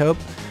 too, we hope,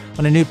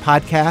 on a new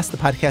podcast. The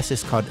podcast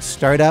is called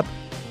Startup.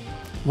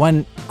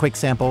 One quick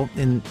sample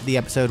in the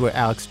episode where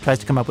Alex tries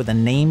to come up with a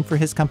name for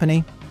his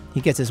company. He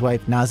gets his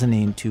wife,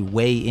 Nazanin, to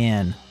weigh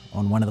in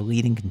on one of the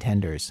leading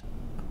contenders.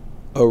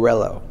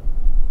 Orello.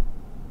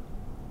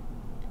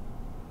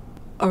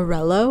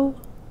 Orello?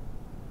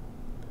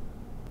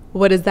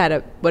 What is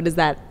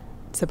that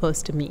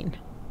supposed to mean?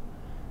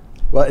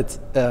 Well,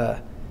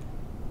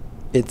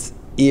 it's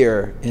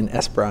ear in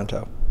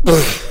Esperanto.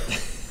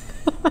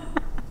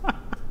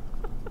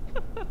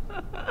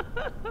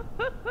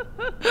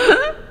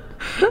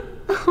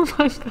 Oh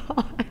my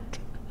God.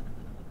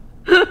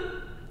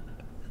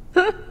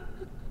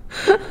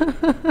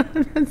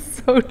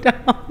 That's so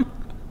dumb.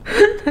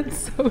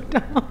 That's so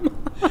dumb.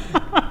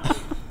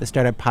 The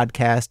Startup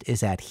Podcast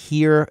is at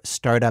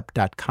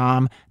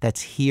hearstartup.com.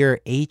 That's here,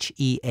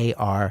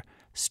 H-E-A-R,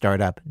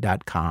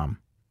 startup.com.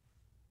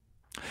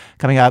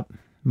 Coming up,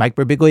 Mike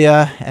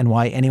Birbiglia and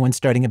why anyone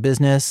starting a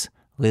business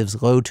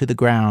lives low to the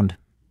ground.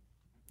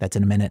 That's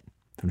in a minute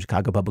from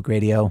Chicago Public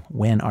Radio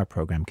when our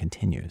program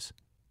continues.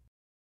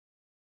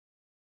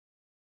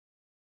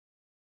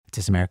 It's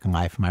This American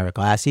Life. I'm Ira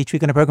Glass. Each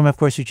week on the program, of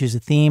course, we choose a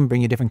theme,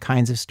 bring you different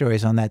kinds of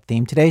stories on that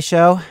theme. Today's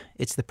show,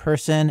 it's the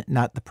person,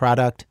 not the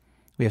product.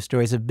 We have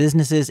stories of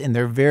businesses in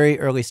their very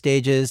early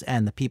stages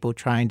and the people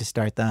trying to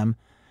start them,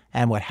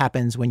 and what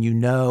happens when you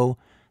know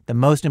the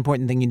most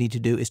important thing you need to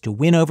do is to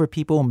win over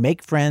people,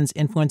 make friends,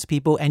 influence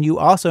people, and you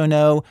also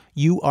know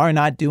you are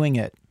not doing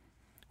it.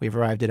 We've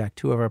arrived at Act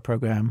 2 of our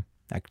program,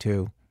 Act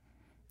 2,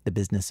 the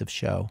business of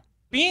show.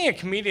 Being a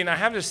comedian, I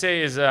have to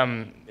say, is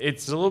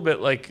it's a little bit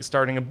like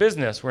starting a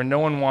business where no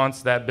one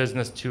wants that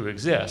business to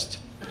exist.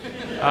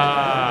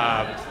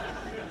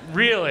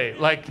 Really,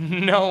 like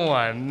no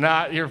one,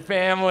 not your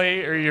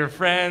family or your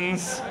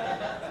friends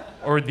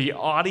or the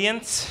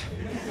audience.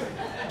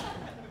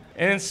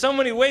 And in so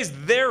many ways,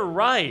 they're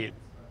right.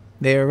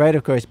 They are right,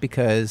 of course,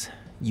 because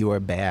you are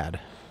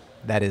bad.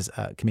 That is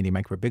comedian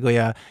Mike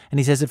Birbiglia. And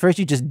he says, at first,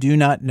 you just do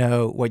not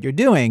know what you're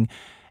doing.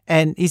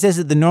 And he says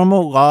that the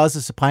normal laws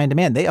of supply and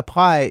demand, they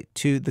apply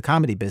to the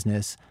comedy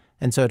business.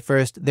 And so at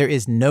first, there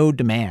is no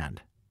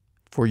demand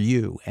for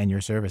you and your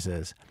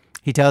services.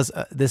 He tells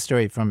this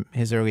story from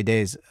his early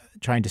days,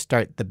 trying to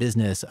start the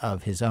business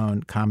of his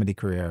own comedy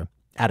career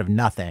out of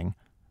nothing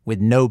with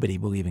nobody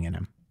believing in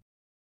him.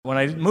 When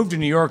I moved to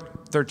New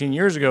York 13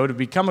 years ago to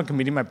become a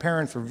comedian, my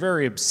parents were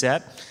very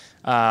upset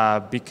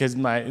because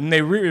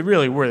they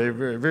really were. They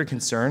were very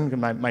concerned.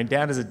 My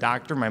dad is a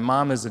doctor. My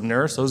mom is a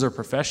nurse. Those are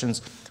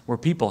professions where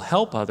people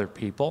help other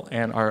people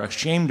and are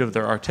ashamed of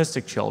their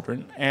artistic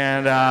children.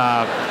 And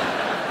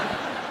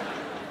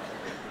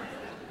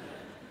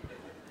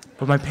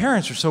but my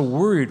parents were so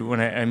worried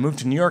when I moved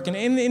to New York. And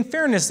in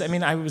fairness, I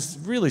mean, I was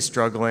really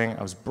struggling.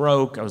 I was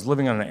broke. I was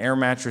living on an air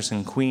mattress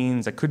in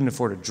Queens. I couldn't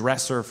afford a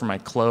dresser for my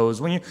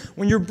clothes. When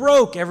you're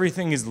broke,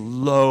 everything is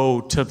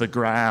low to the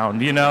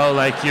ground. You know,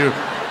 like you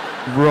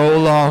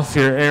roll off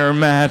your air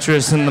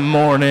mattress in the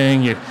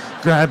morning. You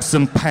grab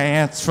some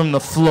pants from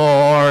the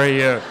floor.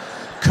 You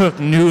cook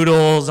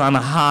noodles on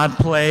a hot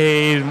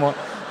plate.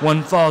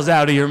 One falls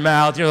out of your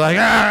mouth. You're like,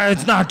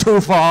 it's not too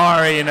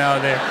far. You know,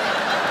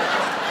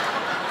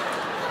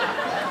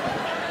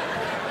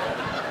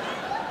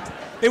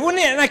 They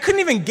wouldn't, and I couldn't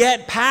even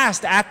get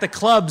past at the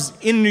clubs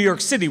in New York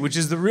City, which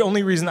is the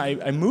only reason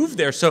I moved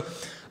there. So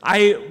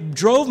I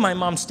drove my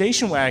mom's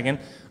station wagon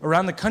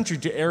around the country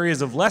to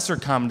areas of lesser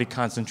comedy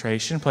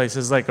concentration,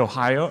 places like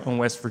Ohio and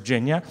West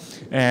Virginia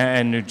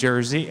and New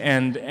Jersey.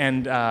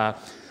 And I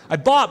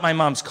bought my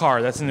mom's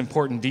car. That's an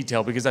important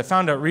detail because I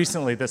found out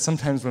recently that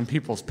sometimes when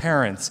people's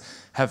parents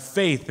have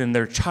faith in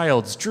their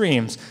child's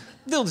dreams,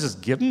 they'll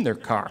just give them their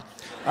car.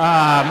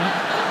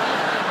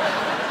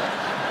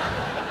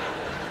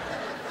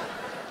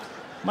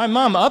 My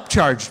mom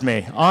upcharged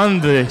me on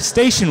the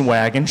station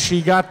wagon.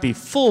 She got the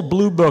full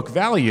Blue Book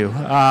value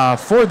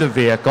for the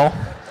vehicle.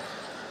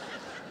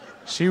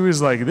 She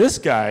was like, this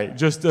guy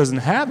just doesn't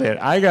have it.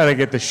 I got to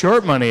get the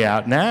short money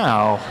out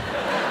now.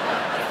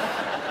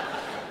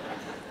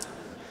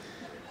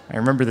 I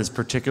remember this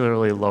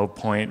particularly low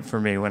point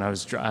for me when I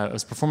was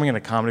performing in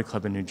a comedy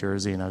club in New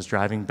Jersey, and I was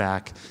driving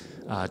back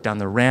down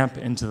the ramp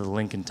into the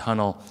Lincoln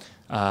Tunnel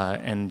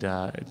and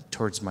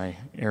towards my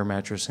air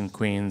mattress in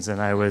Queens,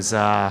 and I was...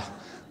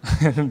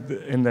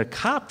 and the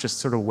cop just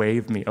sort of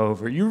waved me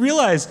over. You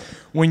realize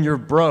when you're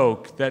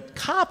broke that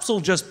cops will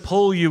just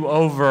pull you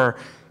over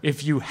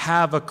if you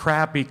have a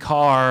crappy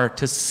car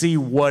to see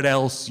what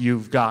else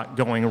you've got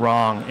going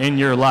wrong in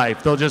your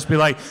life. They'll just be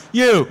like,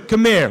 you,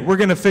 come here, we're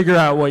going to figure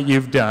out what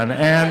you've done.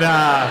 And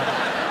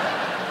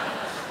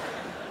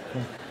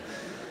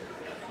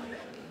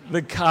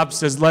the cop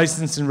says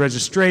license and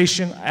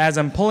registration. As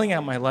I'm pulling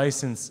out my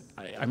license,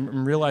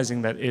 I'm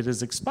realizing that it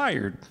is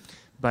expired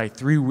by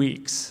 3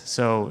 weeks.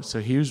 So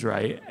he was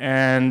right.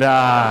 And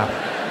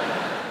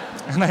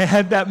I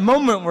had that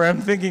moment where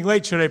I'm thinking,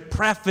 wait, should I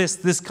preface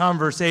this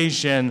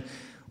conversation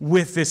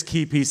with this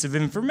key piece of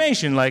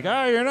information, like,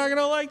 oh, you're not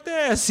gonna like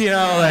this, you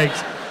know, like,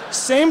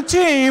 same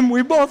team,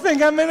 we both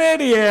think I'm an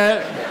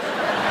idiot.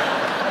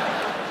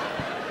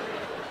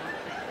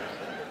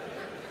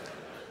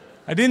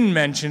 I didn't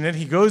mention it.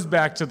 He goes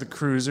back to the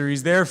cruiser.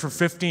 He's there for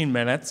 15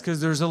 minutes because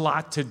there's a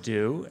lot to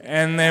do.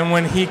 And then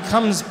when he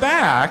comes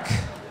back,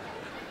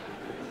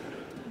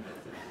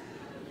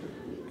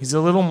 he's a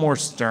little more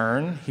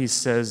stern. He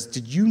says,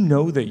 did you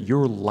know that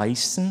your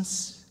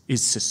license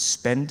is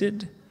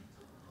suspended?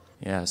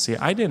 Yeah, see,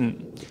 I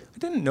didn't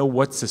know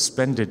what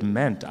suspended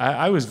meant.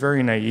 I was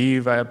very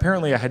naive.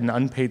 Apparently I had an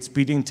unpaid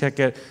speeding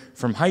ticket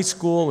from high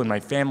school, and my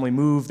family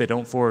moved. They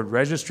don't forward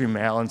registry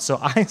mail. And so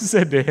I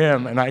said to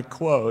him, and I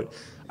quote,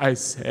 I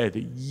said,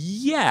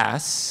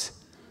 yes,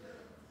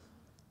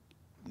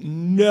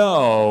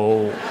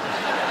 no,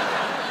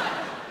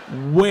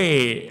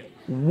 wait,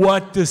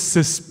 what does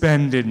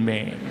suspended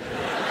mean?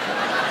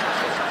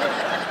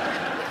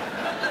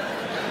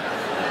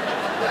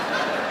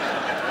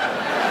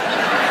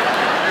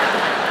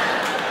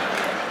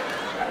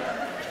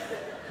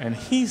 And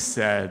he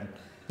said,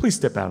 please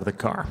step out of the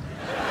car.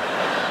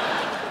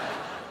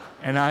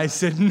 And I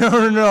said,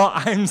 no,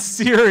 I'm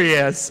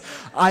serious.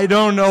 I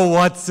don't know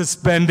what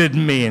suspended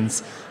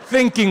means.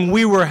 Thinking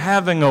we were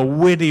having a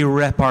witty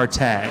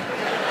repartee.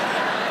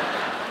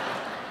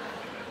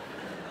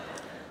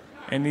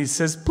 And he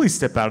says, please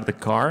step out of the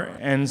car.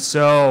 And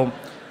so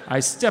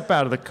I step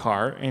out of the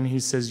car, and he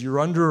says,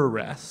 you're under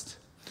arrest.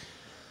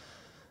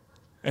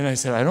 And I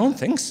said, I don't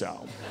think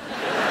so.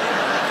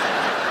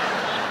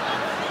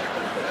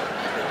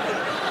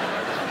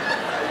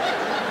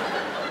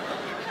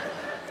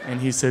 And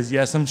he says,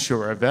 yes, I'm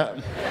sure of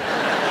it.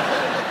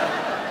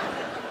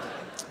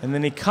 And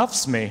then he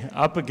cuffs me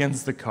up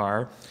against the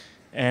car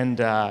and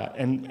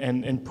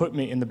put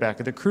me in the back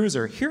of the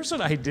cruiser. Here's what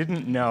I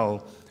didn't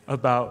know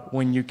about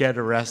when you get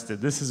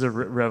arrested. This is a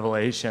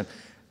revelation.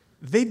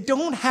 They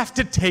don't have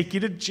to take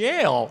you to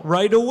jail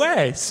right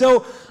away.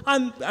 So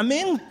I'm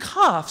in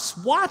cuffs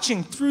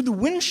watching through the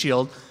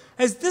windshield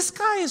as this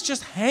guy is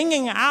just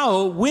hanging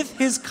out with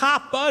his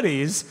cop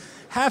buddies,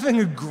 having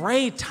a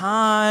great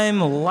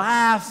time,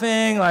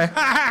 laughing, like,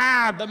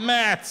 ha, the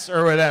Mets,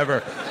 or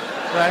whatever.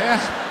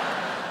 Like,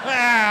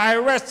 I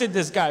arrested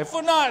this guy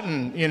for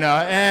nothing, you know?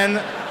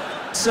 And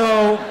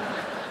so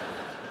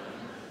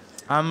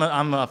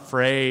I'm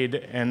afraid,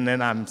 and then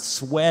I'm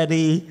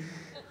sweaty,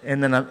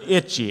 and then I'm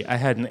itchy. I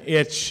had an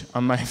itch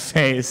on my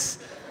face,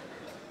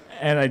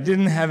 and I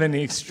didn't have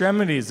any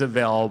extremities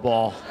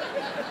available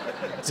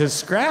to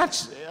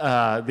scratch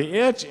the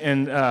itch,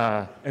 and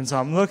so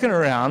I'm looking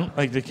around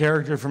like the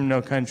character from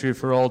No Country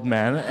for Old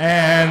Men,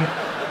 and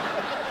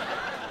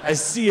I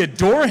see a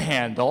door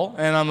handle,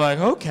 and I'm like,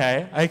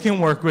 okay, I can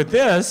work with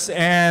this,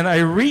 and I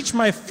reach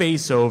my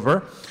face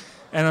over,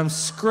 and I'm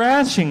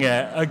scratching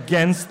it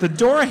against the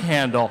door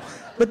handle,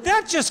 but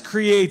that just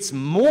creates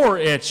more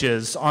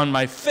itches on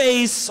my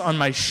face, on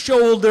my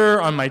shoulder,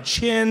 on my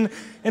chin,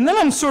 and then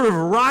I'm sort of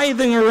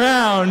writhing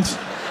around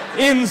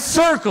in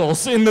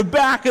circles in the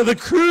back of the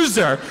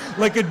cruiser,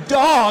 like a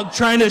dog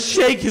trying to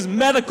shake his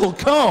medical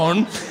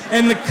cone,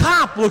 and the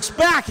cop looks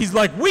back, he's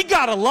like, we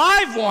got a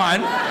live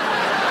one.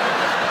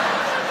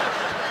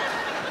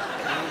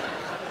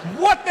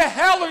 What the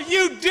hell are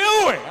you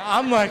doing?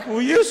 I'm like,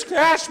 will you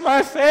scratch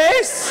my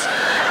face?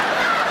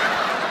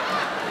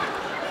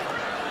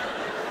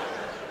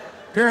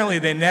 Apparently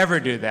they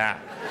never do that.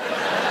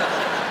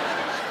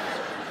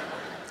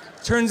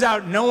 Turns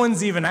out no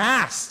one's even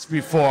asked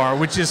before,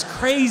 which is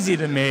crazy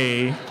to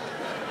me.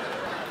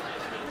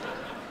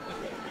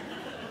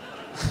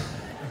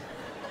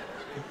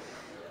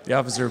 The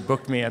officer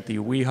booked me at the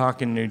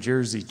Weehawken, New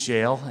Jersey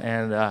jail,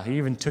 and he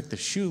even took the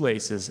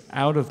shoelaces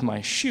out of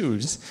my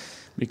shoes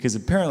because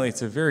apparently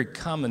it's a very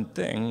common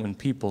thing when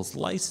people's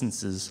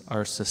licenses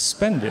are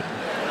suspended.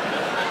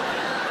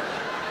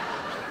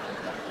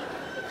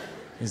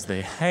 Is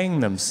they hang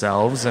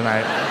themselves, and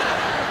I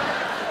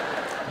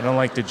don't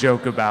like to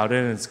joke about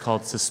it. It's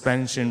called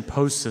suspension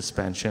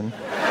post-suspension.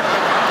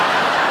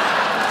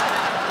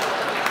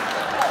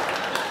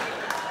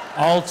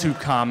 All too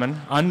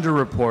common,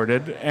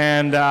 underreported,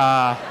 and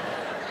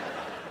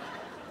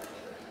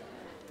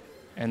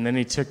then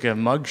he took a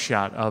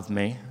mugshot of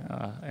me,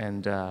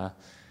 and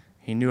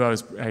he knew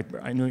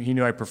he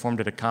knew I performed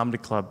at a comedy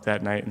club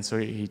that night, and so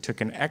he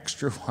took an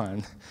extra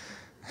one,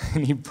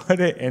 and he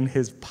put it in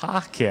his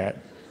pocket.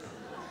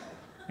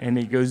 And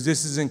he goes,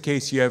 this is in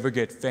case you ever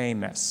get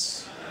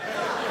famous.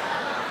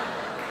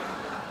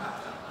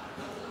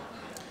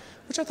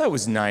 Which I thought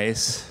was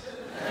nice.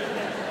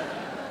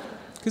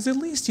 Because at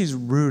least he's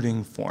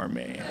rooting for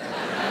me.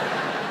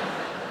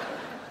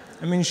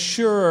 I mean,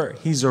 sure,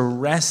 he's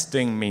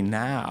arresting me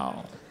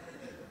now.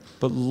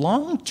 But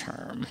long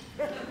term,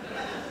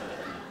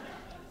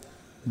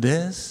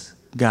 this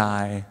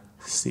guy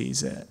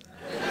sees it.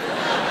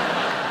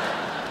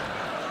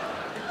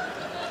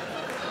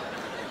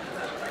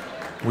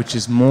 Which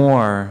is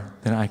more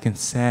than I can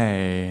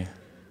say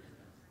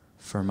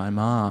for my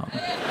mom.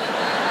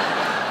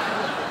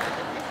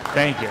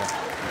 Thank you.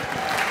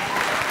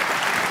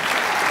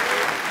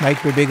 Mike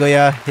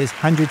Birbiglia. His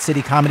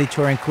 100-city comedy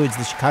tour includes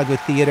the Chicago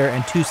Theater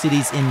and 2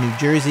 cities in New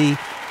Jersey.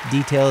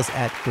 Details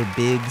at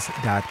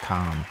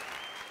birbigs.com.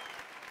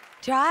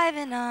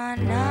 Driving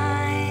on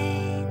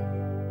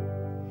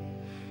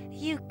 9,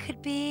 you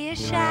could be a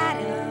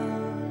shadow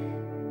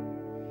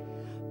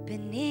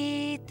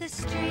beneath the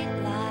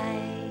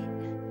streetlight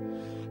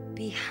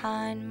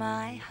behind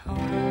my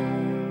home.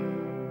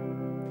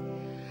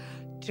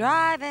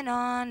 Driving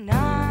on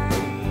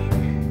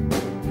 9,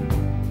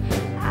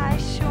 I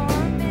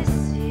sure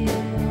miss you.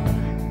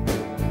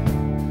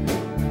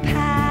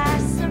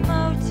 Past the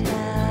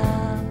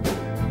motel,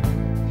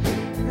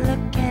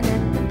 looking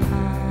at the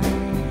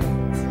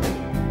pines.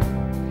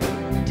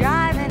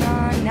 Driving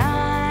on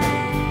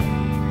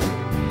 9,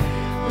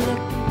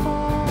 looking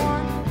for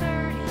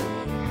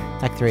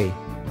 130. Act 3,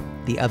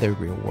 the other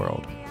real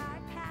world.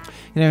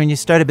 You know, when you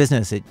start a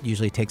business, it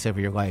usually takes over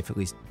your life, at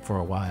least for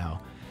a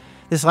while.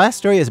 This last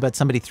story is about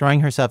somebody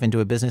throwing herself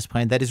into a business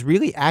plan that is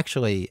really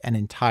actually an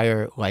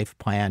entire life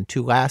plan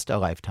to last a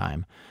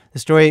lifetime. The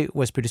story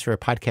was produced for a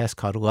podcast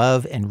called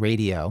Love and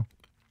Radio.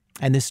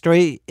 And this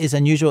story is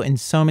unusual in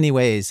so many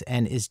ways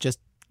and is just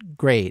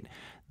great.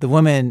 The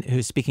woman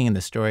who's speaking in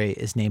the story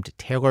is named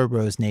Taylor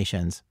Rose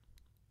Nations.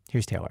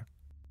 Here's Taylor.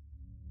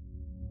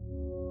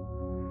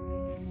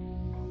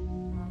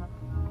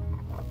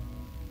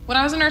 When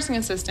I was a nursing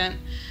assistant,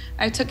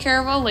 I took care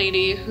of a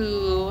lady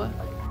who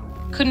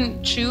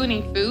couldn't chew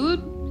any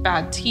food,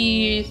 bad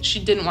teeth.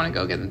 She didn't want to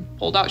go get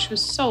pulled out. She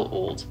was so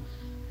old.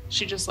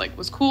 She just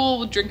was cool,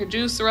 would drink a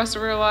juice the rest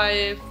of her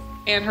life.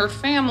 And her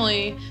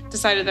family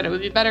decided that it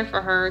would be better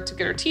for her to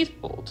get her teeth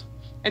pulled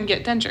and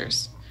get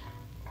dentures.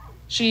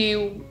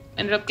 She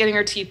ended up getting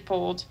her teeth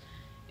pulled.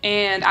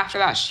 And after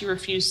that, she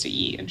refused to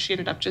eat and she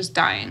ended up just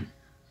dying.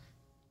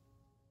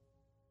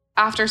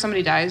 After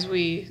somebody dies,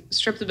 we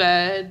strip the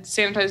bed,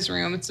 sanitize the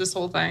room. It's this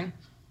whole thing.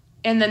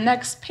 And the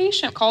next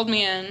patient called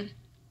me in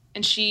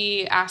and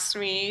she asked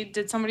me,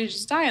 did somebody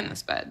just die in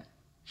this bed?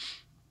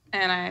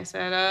 And I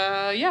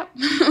said, yeah,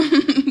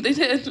 they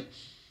did.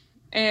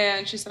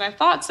 And she said, I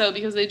thought so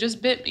because they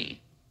just bit me.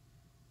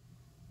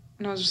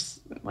 And I was just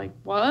like,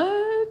 what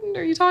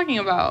are you talking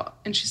about?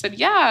 And she said,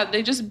 yeah,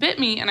 they just bit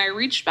me. And I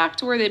reached back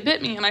to where they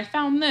bit me and I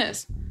found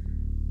this.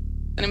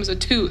 And it was a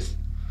tooth,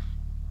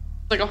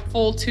 like a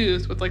full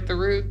tooth with the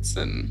roots.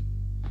 And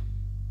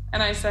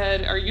I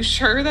said, are you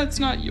sure that's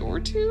not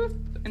your tooth?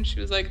 And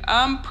she was like,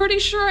 I'm pretty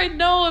sure I'd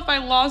know if I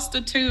lost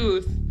a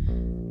tooth.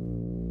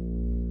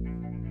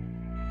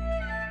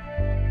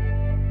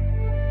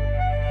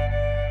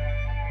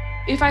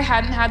 If I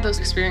hadn't had those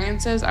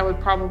experiences, I would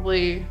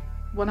probably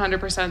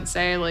 100%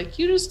 say,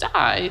 you just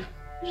die.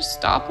 You just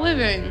stop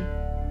living.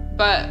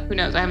 But who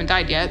knows? I haven't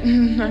died yet.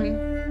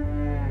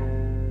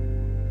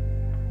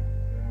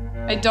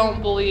 I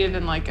don't believe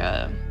in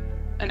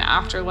an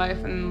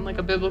afterlife in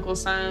a biblical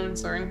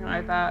sense or anything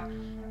like that.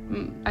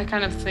 I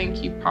kind of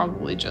think you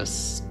probably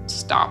just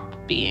stop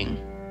being.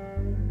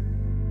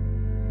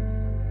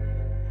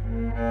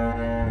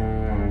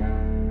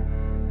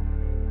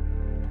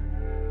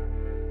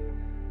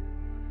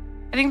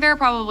 I think there are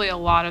probably a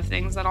lot of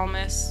things that I'll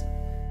miss.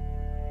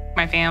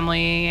 My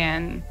family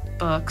and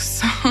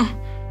books,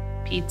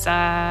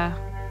 pizza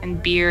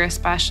and beer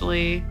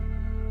especially.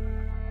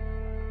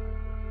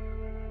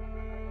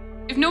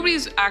 If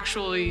nobody's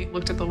actually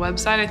looked at the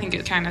website, I think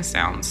it kind of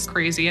sounds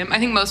crazy. I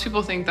think most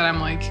people think that I'm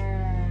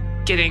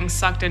getting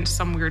sucked into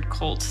some weird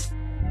cult.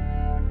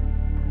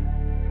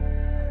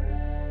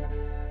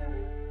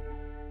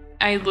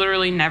 I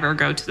literally never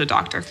go to the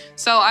doctor.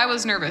 So I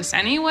was nervous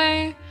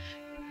anyway.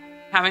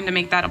 Having to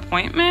make that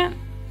appointment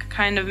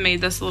kind of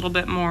made this a little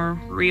bit more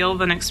real of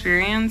an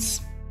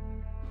experience.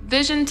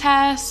 Vision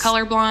tests,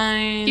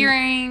 colorblind,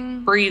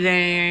 hearing,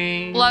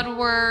 breathing, blood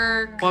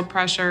work, blood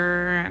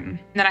pressure, and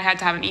then I had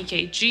to have an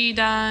EKG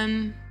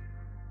done,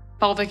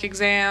 pelvic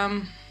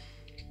exam.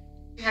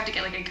 You have to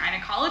get a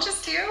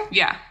gynecologist too?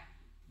 Yeah.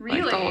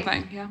 Really? The whole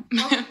thing, yeah.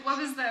 What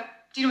was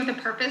do you know what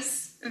the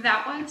purpose of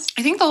that was?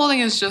 I think the whole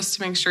thing is just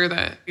to make sure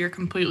that you're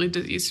completely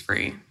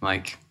disease-free.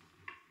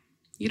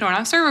 You don't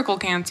have cervical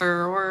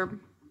cancer or,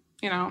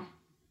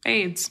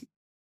 AIDS.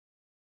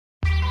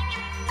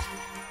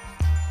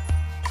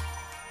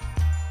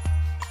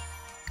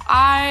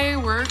 I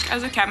work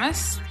as a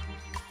chemist.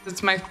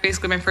 It's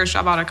basically my first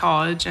job out of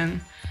college, and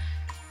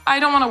I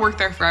don't want to work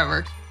there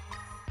forever.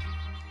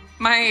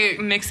 My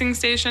mixing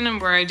station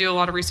and where I do a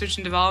lot of research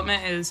and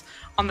development is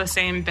on the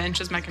same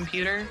bench as my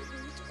computer.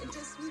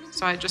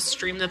 So I just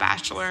stream The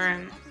Bachelor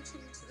and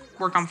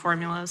work on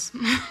formulas.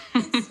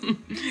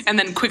 And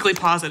then quickly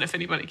pause it if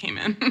anybody came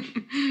in.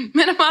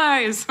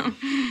 Minimize. But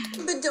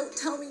don't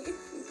tell me you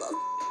love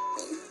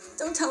me.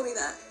 Don't tell me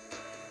that.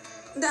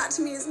 That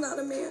to me is not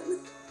a man.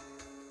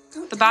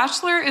 The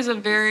Bachelor is a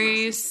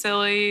very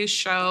silly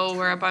show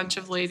where a bunch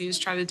of ladies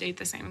try to date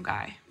the same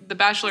guy. The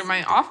Bachelor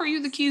might offer you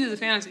the key to the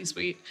fantasy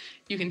suite.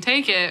 You can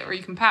take it or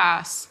you can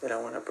pass. But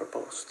I want to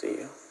propose to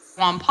you.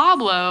 Juan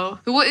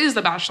Pablo, who is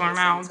the Bachelor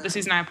now, the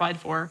season I applied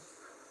for.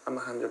 I'm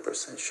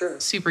 100% sure.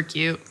 Super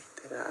cute.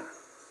 That I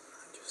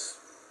just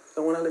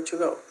don't want to let you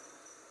go.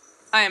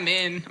 I am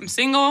in. I'm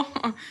single.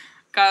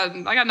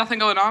 I got nothing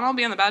going on. I'll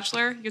be on The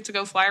Bachelor. You get to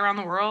go fly around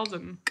the world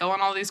and go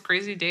on all these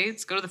crazy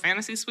dates. Go to the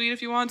fantasy suite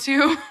if you want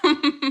to.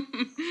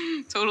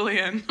 Totally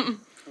in.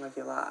 I like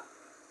you a lot.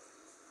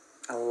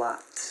 A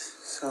lot.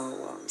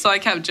 So I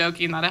kept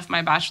joking that if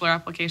my Bachelor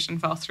application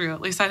fell through, at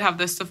least I'd have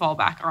this to fall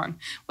back on,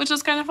 which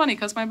is kind of funny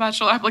because my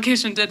Bachelor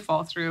application did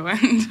fall through,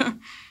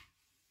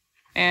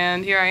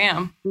 and here I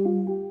am.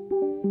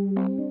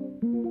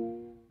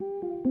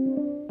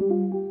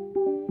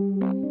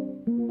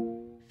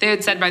 They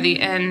had said by the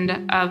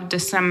end of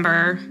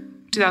December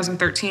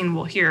 2013,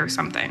 we'll hear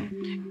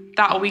something.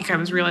 That week I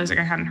was realizing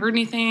I hadn't heard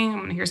anything. I'm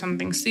going to hear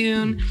something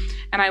soon.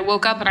 And I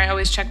woke up and I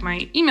always check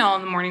my email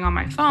in the morning on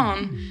my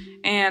phone.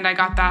 And I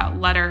got that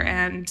letter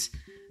and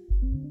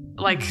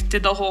like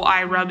did the whole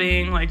eye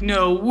rubbing, like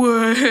no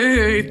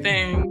way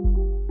thing.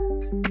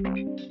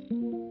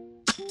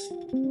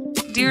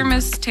 Dear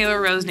Miss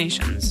Taylor Rose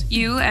Nations,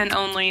 you and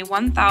only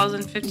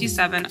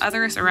 1,057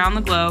 others around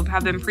the globe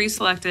have been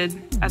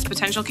pre-selected as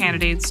potential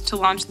candidates to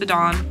launch the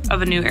dawn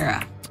of a new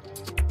era.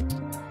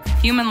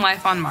 Human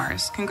life on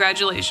Mars.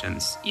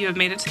 Congratulations. You have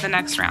made it to the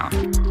next round.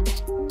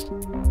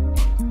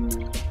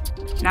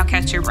 Now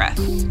catch your breath.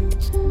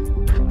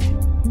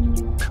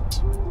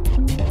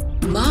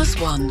 Mars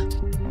One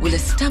will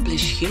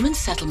establish human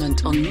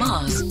settlement on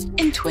Mars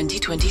in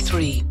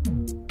 2023.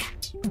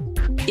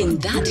 In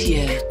that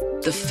year,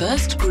 the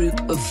first group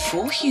of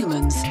 4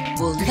 humans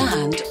will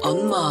land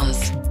on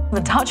Mars. The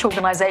Dutch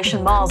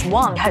organisation Mars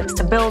One hopes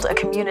to build a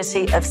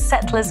community of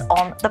settlers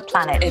on the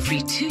planet.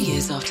 Every 2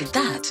 years after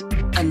that,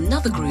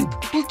 another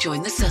group will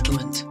join the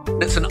settlement.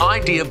 It's an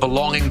idea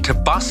belonging to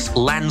Bas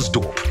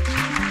Lansdorp.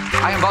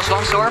 I am Bas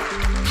Lansdorp,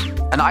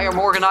 and I am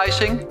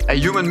organising a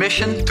human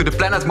mission to the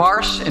planet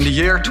Mars in the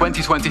year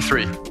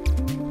 2023.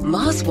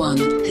 Mars One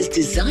has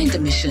designed a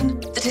mission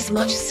that is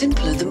much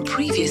simpler than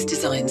previous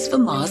designs for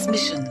Mars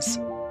missions.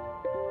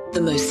 The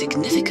most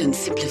significant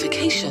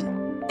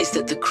simplification is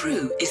that the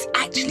crew is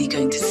actually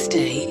going to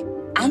stay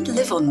and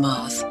live on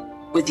Mars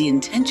with the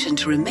intention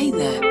to remain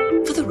there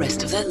for the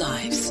rest of their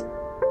lives.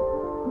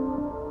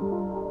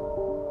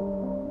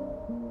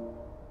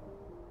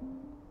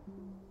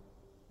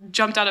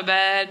 Jumped out of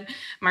bed.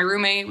 My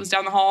roommate was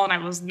down the hall and I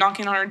was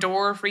knocking on her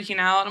door, freaking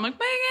out. I'm like,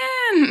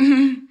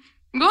 Megan,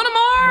 I'm going to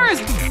Mars.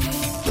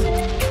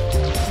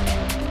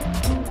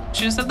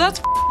 She just said, that's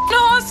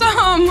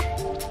awesome.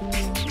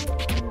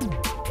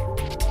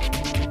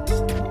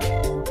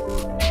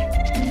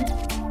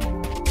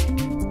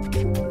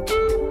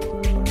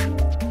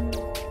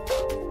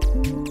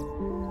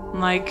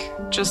 Like,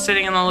 just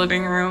sitting in the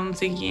living room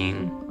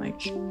thinking,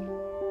 like,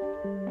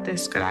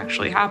 this could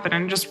actually happen.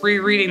 And just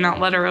rereading that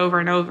letter over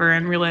and over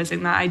and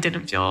realizing that I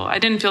didn't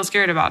feel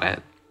scared about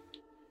it.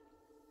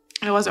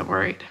 I wasn't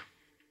worried.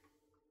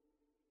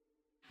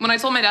 When I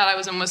told my dad I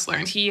was in Whistler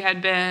and he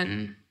had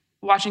been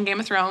watching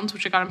Game of Thrones,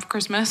 which I got him for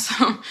Christmas,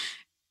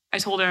 I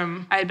told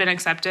him I had been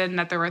accepted and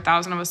that there were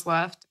 1,000 of us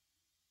left.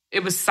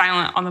 It was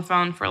silent on the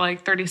phone for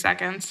like 30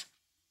 seconds.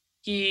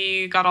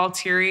 He got all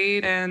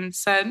teary and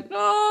said,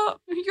 "Oh,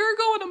 you're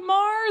going to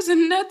Mars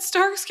and Ned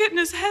Stark's getting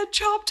his head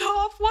chopped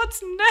off.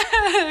 What's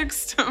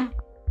next?"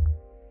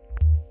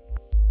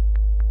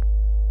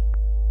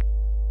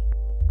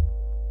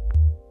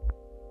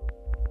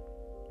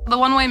 The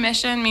one-way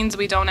mission means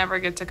we don't ever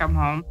get to come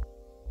home,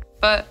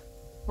 but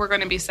we're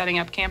going to be setting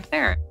up camp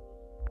there.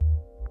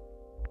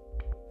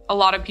 A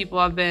lot of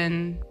people have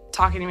been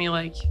talking to me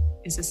like,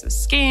 is this a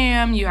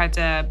scam? You had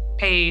to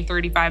pay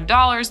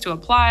 $35 to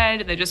apply.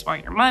 Did they just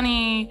want your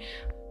money?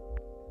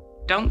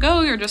 Don't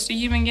go. You're just a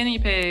human guinea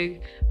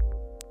pig.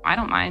 I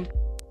don't mind.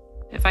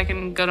 If I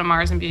can go to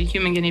Mars and be a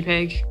human guinea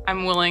pig,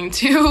 I'm willing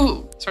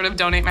to sort of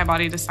donate my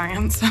body to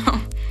science.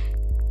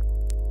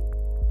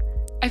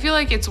 I feel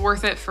like it's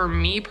worth it for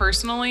me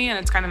personally, and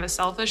it's kind of a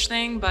selfish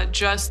thing, but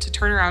just to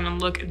turn around and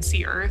look and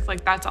see Earth,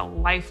 like that's a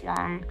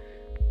lifelong,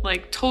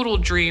 like total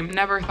dream.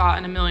 Never thought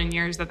in a million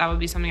years that would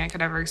be something I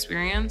could ever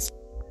experience.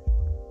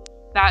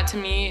 That to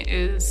me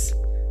is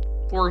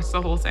worth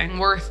the whole thing,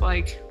 worth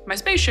like my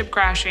spaceship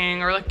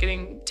crashing or like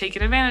getting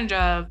taken advantage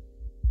of.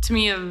 To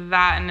me,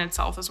 that in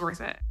itself is worth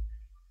it.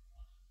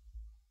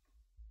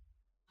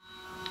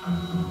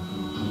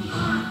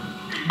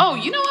 Oh,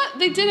 you know what?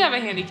 They did have a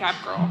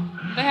handicapped girl.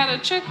 They had a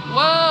chick.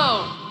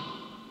 Whoa.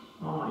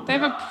 They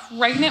have a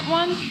pregnant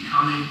one.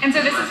 And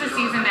so this is the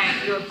season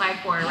that you applied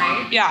for,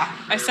 right? Yeah.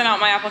 I sent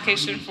out my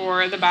application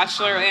for The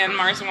Bachelor and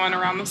Mars One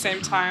around the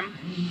same time.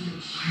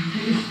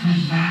 They just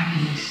stand back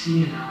and they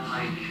see it and I'm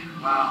like,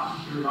 wow,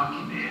 you're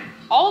lucky, man.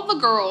 All of the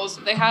girls,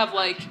 they have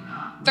like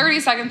 30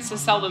 seconds to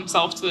sell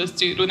themselves to this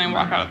dude when they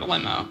walk out of the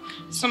limo.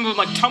 Some of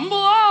them like tumble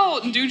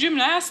out and do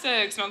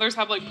gymnastics, and others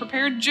have like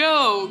prepared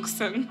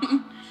jokes and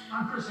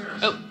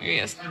oh, there he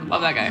is.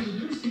 Love that guy.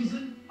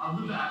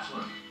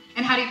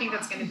 And how do you think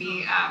that's going to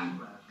be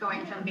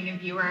going from being a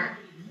viewer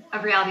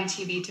of reality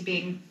TV to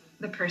being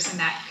the person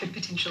that could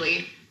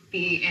potentially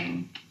be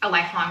in a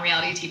lifelong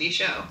reality TV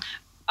show?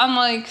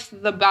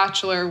 Unlike The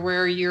Bachelor,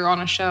 where you're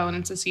on a show and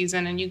it's a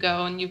season and you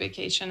go and you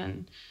vacation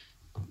and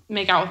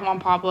make out with Juan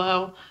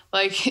Pablo.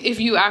 Like, if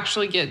you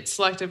actually get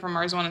selected for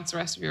Mars One, it's the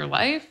rest of your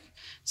life.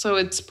 So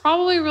it's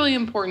probably really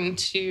important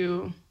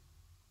to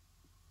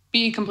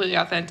be completely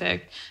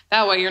authentic.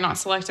 That way you're not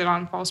selected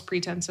on false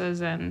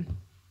pretenses and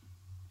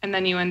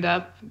then you end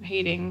up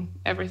hating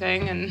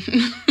everything. And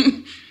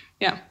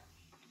yeah.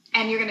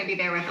 And you're going to be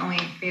there with only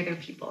 3 other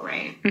people,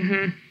 right?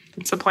 Mm-hmm.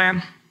 That's the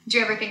plan. Do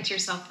you ever think to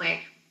yourself,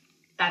 like,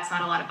 that's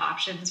not a lot of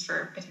options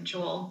for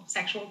potential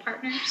sexual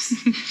partners?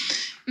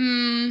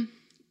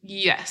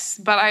 Yes.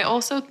 But I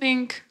also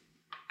think,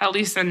 at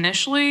least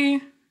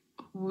initially,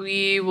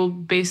 we will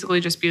basically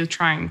just be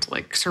trying to,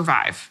 like,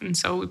 survive. And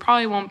so we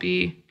probably won't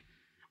be,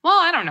 well,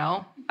 I don't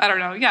know.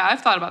 Yeah,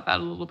 I've thought about that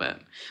a little bit.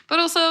 But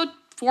also,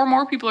 4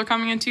 more people are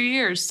coming in 2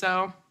 years.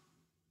 So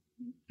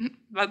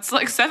that's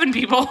like 7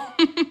 people.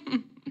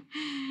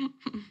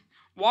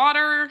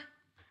 Water,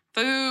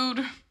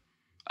 food,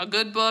 a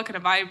good book, and a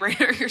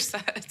vibrator, you're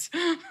set.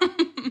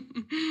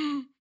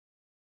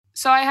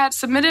 So I had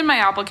submitted my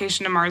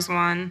application to Mars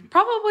One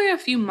probably a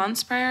few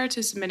months prior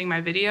to submitting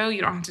my video.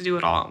 You don't have to do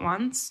it all at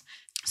once.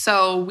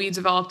 So we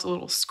developed a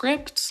little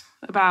script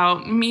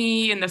about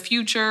me in the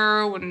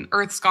future when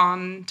Earth's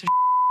gone to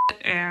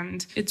shit,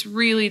 and it's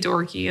really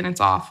dorky and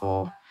it's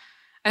awful.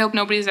 I hope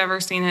nobody's ever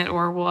seen it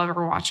or will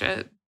ever watch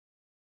it.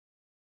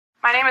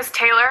 My name is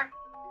Taylor.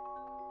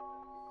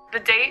 The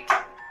date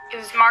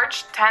is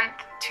March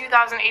 10th,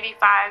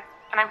 2085,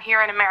 and I'm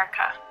here in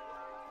America.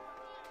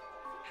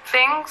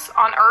 Things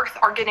on Earth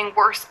are getting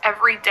worse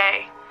every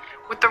day.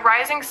 With the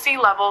rising sea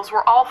levels,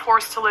 we're all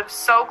forced to live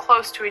so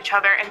close to each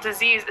other, and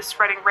disease is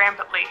spreading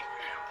rampantly.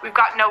 We've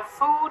got no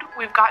food,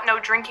 we've got no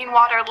drinking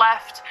water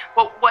left.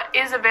 What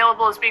is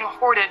available is being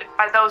hoarded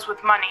by those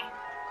with money.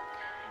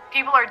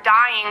 People are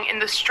dying in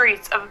the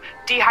streets of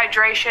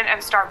dehydration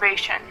and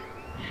starvation.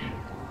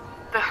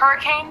 The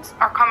hurricanes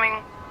are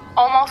coming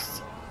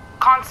almost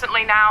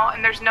constantly now,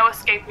 and there's no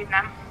escaping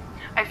them.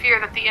 I fear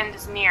that the end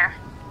is near.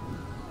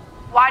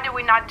 Why did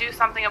we not do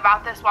something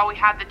about this while we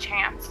had the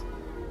chance?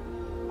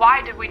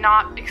 Why did we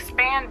not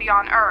expand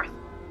beyond Earth?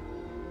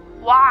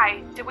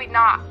 Why did we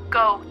not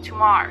go to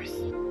Mars?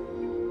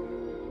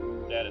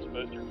 Status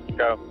booster.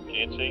 Go.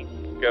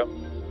 GNC. Go.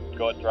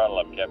 Go ahead, throttle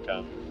up,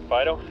 Capcom.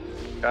 Fido.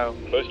 Go.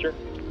 Booster.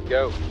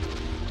 Go.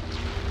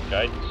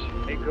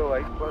 Guidance. Hey, go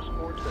 8+42.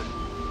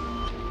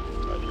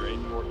 Roger,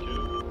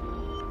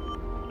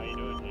 842. How you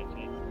doing, GNC?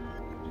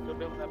 Still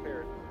building up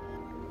here.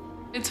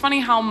 It's funny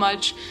how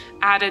much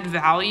added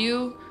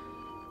value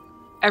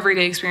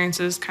everyday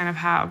experiences kind of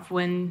have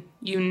when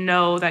you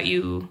know that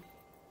in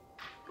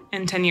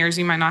 10 years,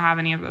 you might not have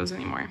any of those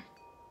anymore.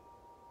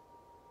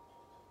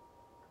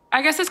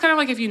 I guess it's kind of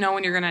like if you know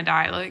when you're going to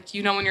die, like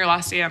you know when your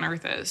last day on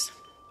Earth is.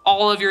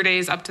 All of your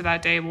days up to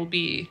that day will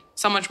be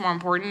so much more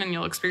important and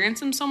you'll experience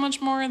them so much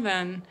more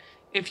than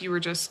if you were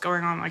just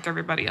going on like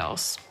everybody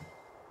else.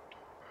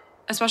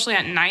 Especially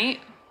at night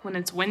when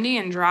it's windy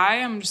and dry,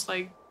 I'm just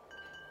like,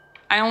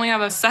 I only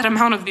have a set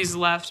amount of these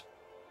left.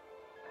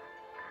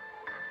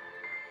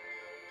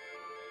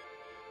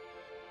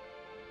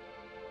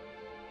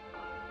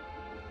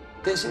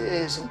 This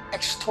is an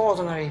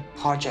extraordinary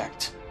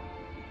project.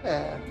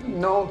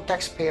 No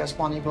taxpayers'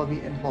 money will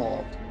be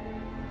involved.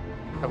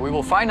 We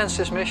will finance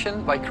this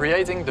mission by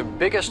creating the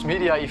biggest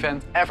media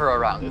event ever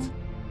around it.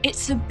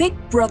 It's a Big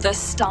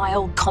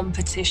Brother-style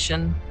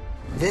competition.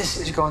 This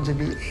is going to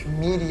be a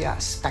media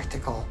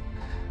spectacle.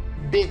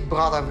 Big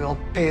Brother will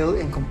pale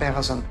in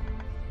comparison.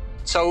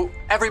 So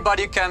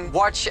everybody can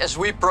watch as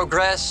we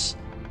progress.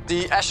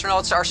 The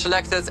astronauts are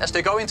selected as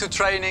they go into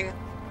training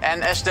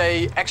and as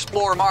they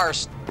explore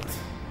Mars.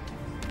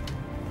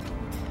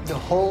 The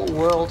whole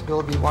world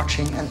will be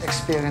watching and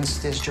experience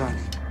this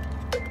journey.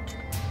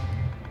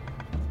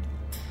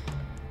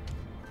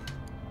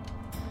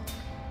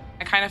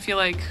 I kind of feel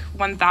like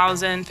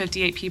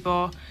 1,058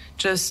 people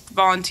just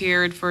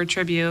volunteered for a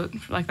tribute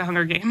for like the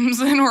Hunger Games,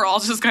 and we're all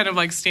just kind of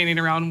like standing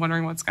around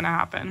wondering what's going to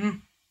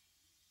happen.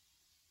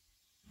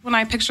 When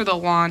I picture the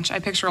launch, I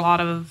picture a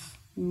lot of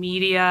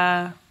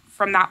media.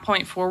 From that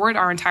point forward,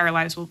 our entire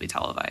lives will be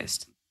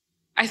televised.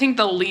 I think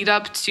the lead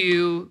up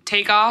to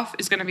takeoff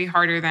is going to be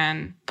harder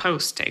than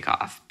post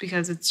takeoff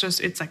because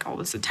it's like all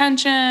this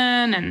attention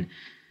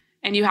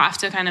and you have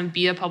to kind of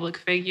be a public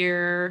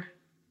figure.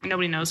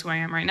 Nobody knows who I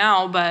am right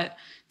now, but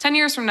 10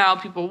 years from now,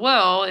 people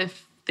will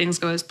if things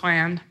go as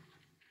planned.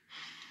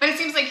 But it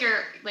seems like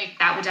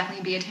that would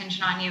definitely be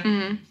attention on you.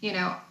 Mm-hmm. You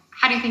know,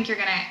 how do you think you're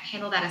going to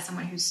handle that as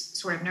someone who's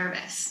sort of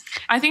nervous?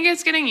 I think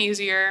it's getting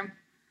easier.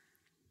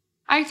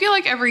 I feel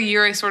like every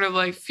year I sort of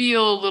like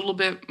feel a little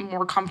bit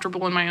more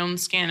comfortable in my own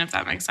skin, if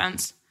that makes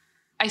sense.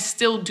 I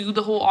still do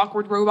the whole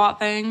awkward robot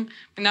thing,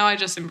 but now I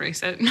just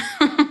embrace it.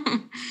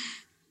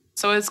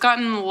 So it's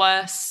gotten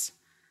less,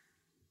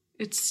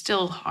 it's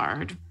still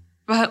hard.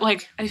 But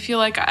like, I feel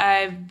like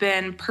I've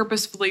been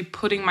purposefully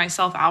putting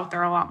myself out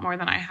there a lot more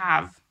than I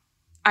have.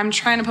 I'm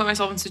trying to put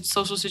myself in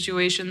social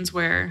situations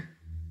where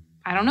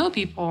I don't know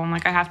people and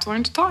like I have to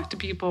learn to talk to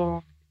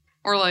people.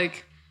 Or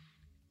like,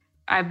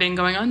 I've been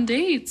going on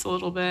dates a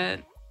little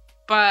bit,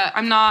 but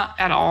I'm not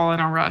at all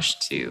in a rush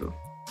to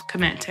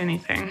commit to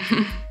anything.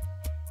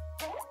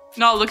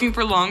 Not looking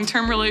for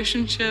long-term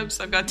relationships.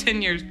 I've got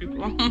 10 years,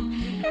 people.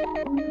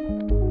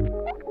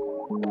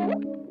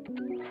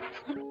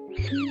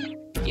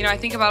 You know, I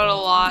think about it a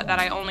lot that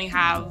I only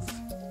have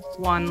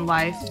one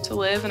life to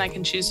live and I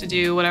can choose to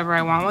do whatever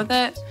I want with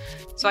it.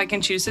 So I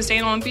can choose to stay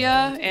in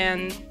Olympia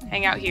and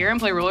hang out here and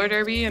play roller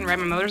derby and ride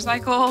my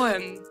motorcycle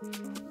and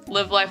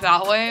live life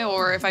that way.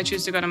 Or if I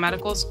choose to go to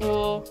medical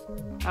school,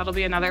 that'll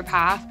be another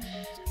path.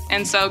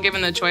 And so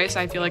given the choice,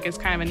 I feel like it's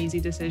kind of an easy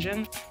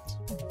decision.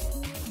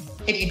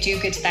 If you do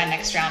get to that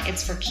next round,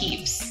 it's for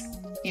keeps.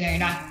 You know, you're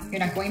not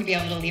going to be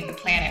able to leave the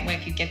planet. What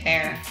if you get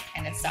there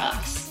and it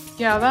sucks?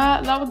 Yeah,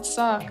 that would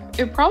suck.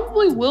 It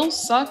probably will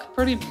suck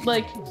pretty,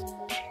 like,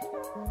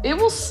 it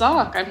will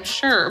suck, I'm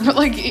sure. But,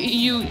 like,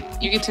 you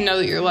get to know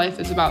that your life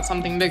is about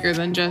something bigger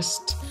than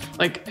just,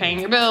 like, paying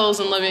your bills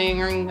and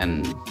living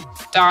and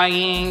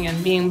dying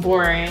and being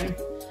boring.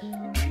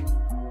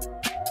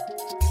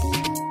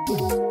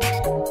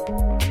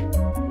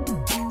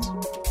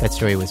 That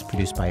story was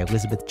produced by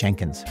Elizabeth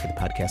Jenkins for the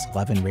podcast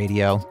Love and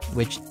Radio,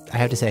 which I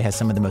have to say has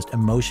some of the most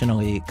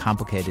emotionally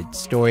complicated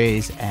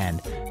stories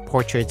and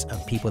portraits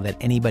of people that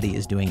anybody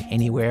is doing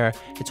anywhere.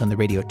 It's on the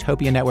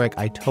Radiotopia network.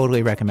 I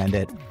totally recommend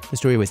it. The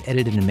story was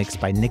edited and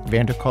mixed by Nick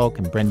Vanderkolk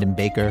and Brendan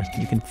Baker.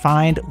 You can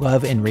find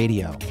Love and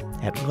Radio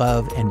at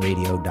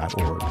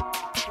loveandradio.org.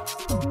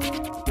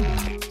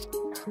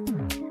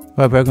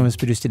 Our program was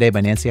produced today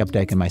by Nancy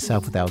Updike and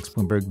myself, with Alex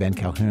Blumberg, Ben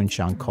Calhoun,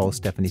 Sean Cole,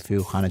 Stephanie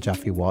Fu, Hannah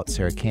Jaffe-Walt,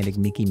 Sarah Koenig,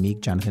 Miki Meek,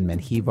 Jonathan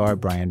Menjivar,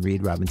 Brian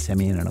Reed, Robin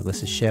Semyon, and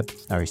Alyssa Shipp.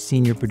 Our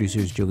senior producer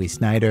is Julie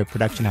Snyder.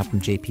 Production help from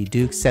J.P.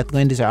 Duke. Seth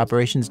Lind is our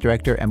operations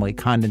director. Emily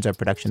Condon's our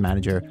production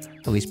manager.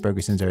 Elise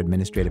Bergerson's our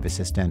administrative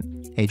assistant.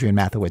 Adrian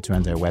Mathewitz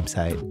runs our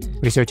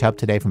website. Research help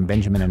today from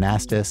Benjamin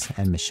Anastas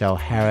and Michelle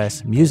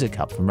Harris. Music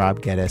help from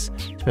Rob Geddes.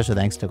 Special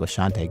thanks to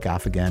Lashante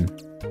Gaffigan.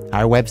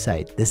 Our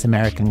website,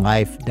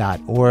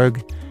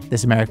 thisamericanlife.org.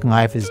 This American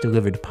Life is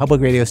delivered to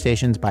public radio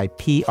stations by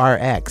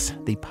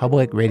PRX, the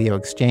Public Radio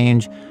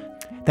Exchange.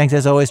 Thanks,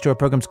 as always, to our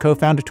program's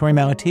co-founder, Tori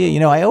Malatia. You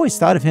know, I always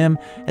thought of him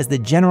as the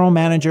general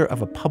manager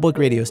of a public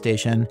radio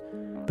station.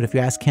 But if you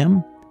ask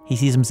him, he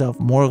sees himself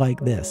more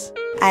like this.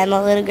 I'm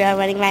a little girl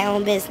running my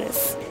own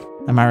business.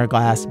 I'm Ira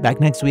Glass, back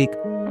next week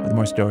with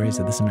more stories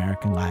of This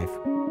American Life.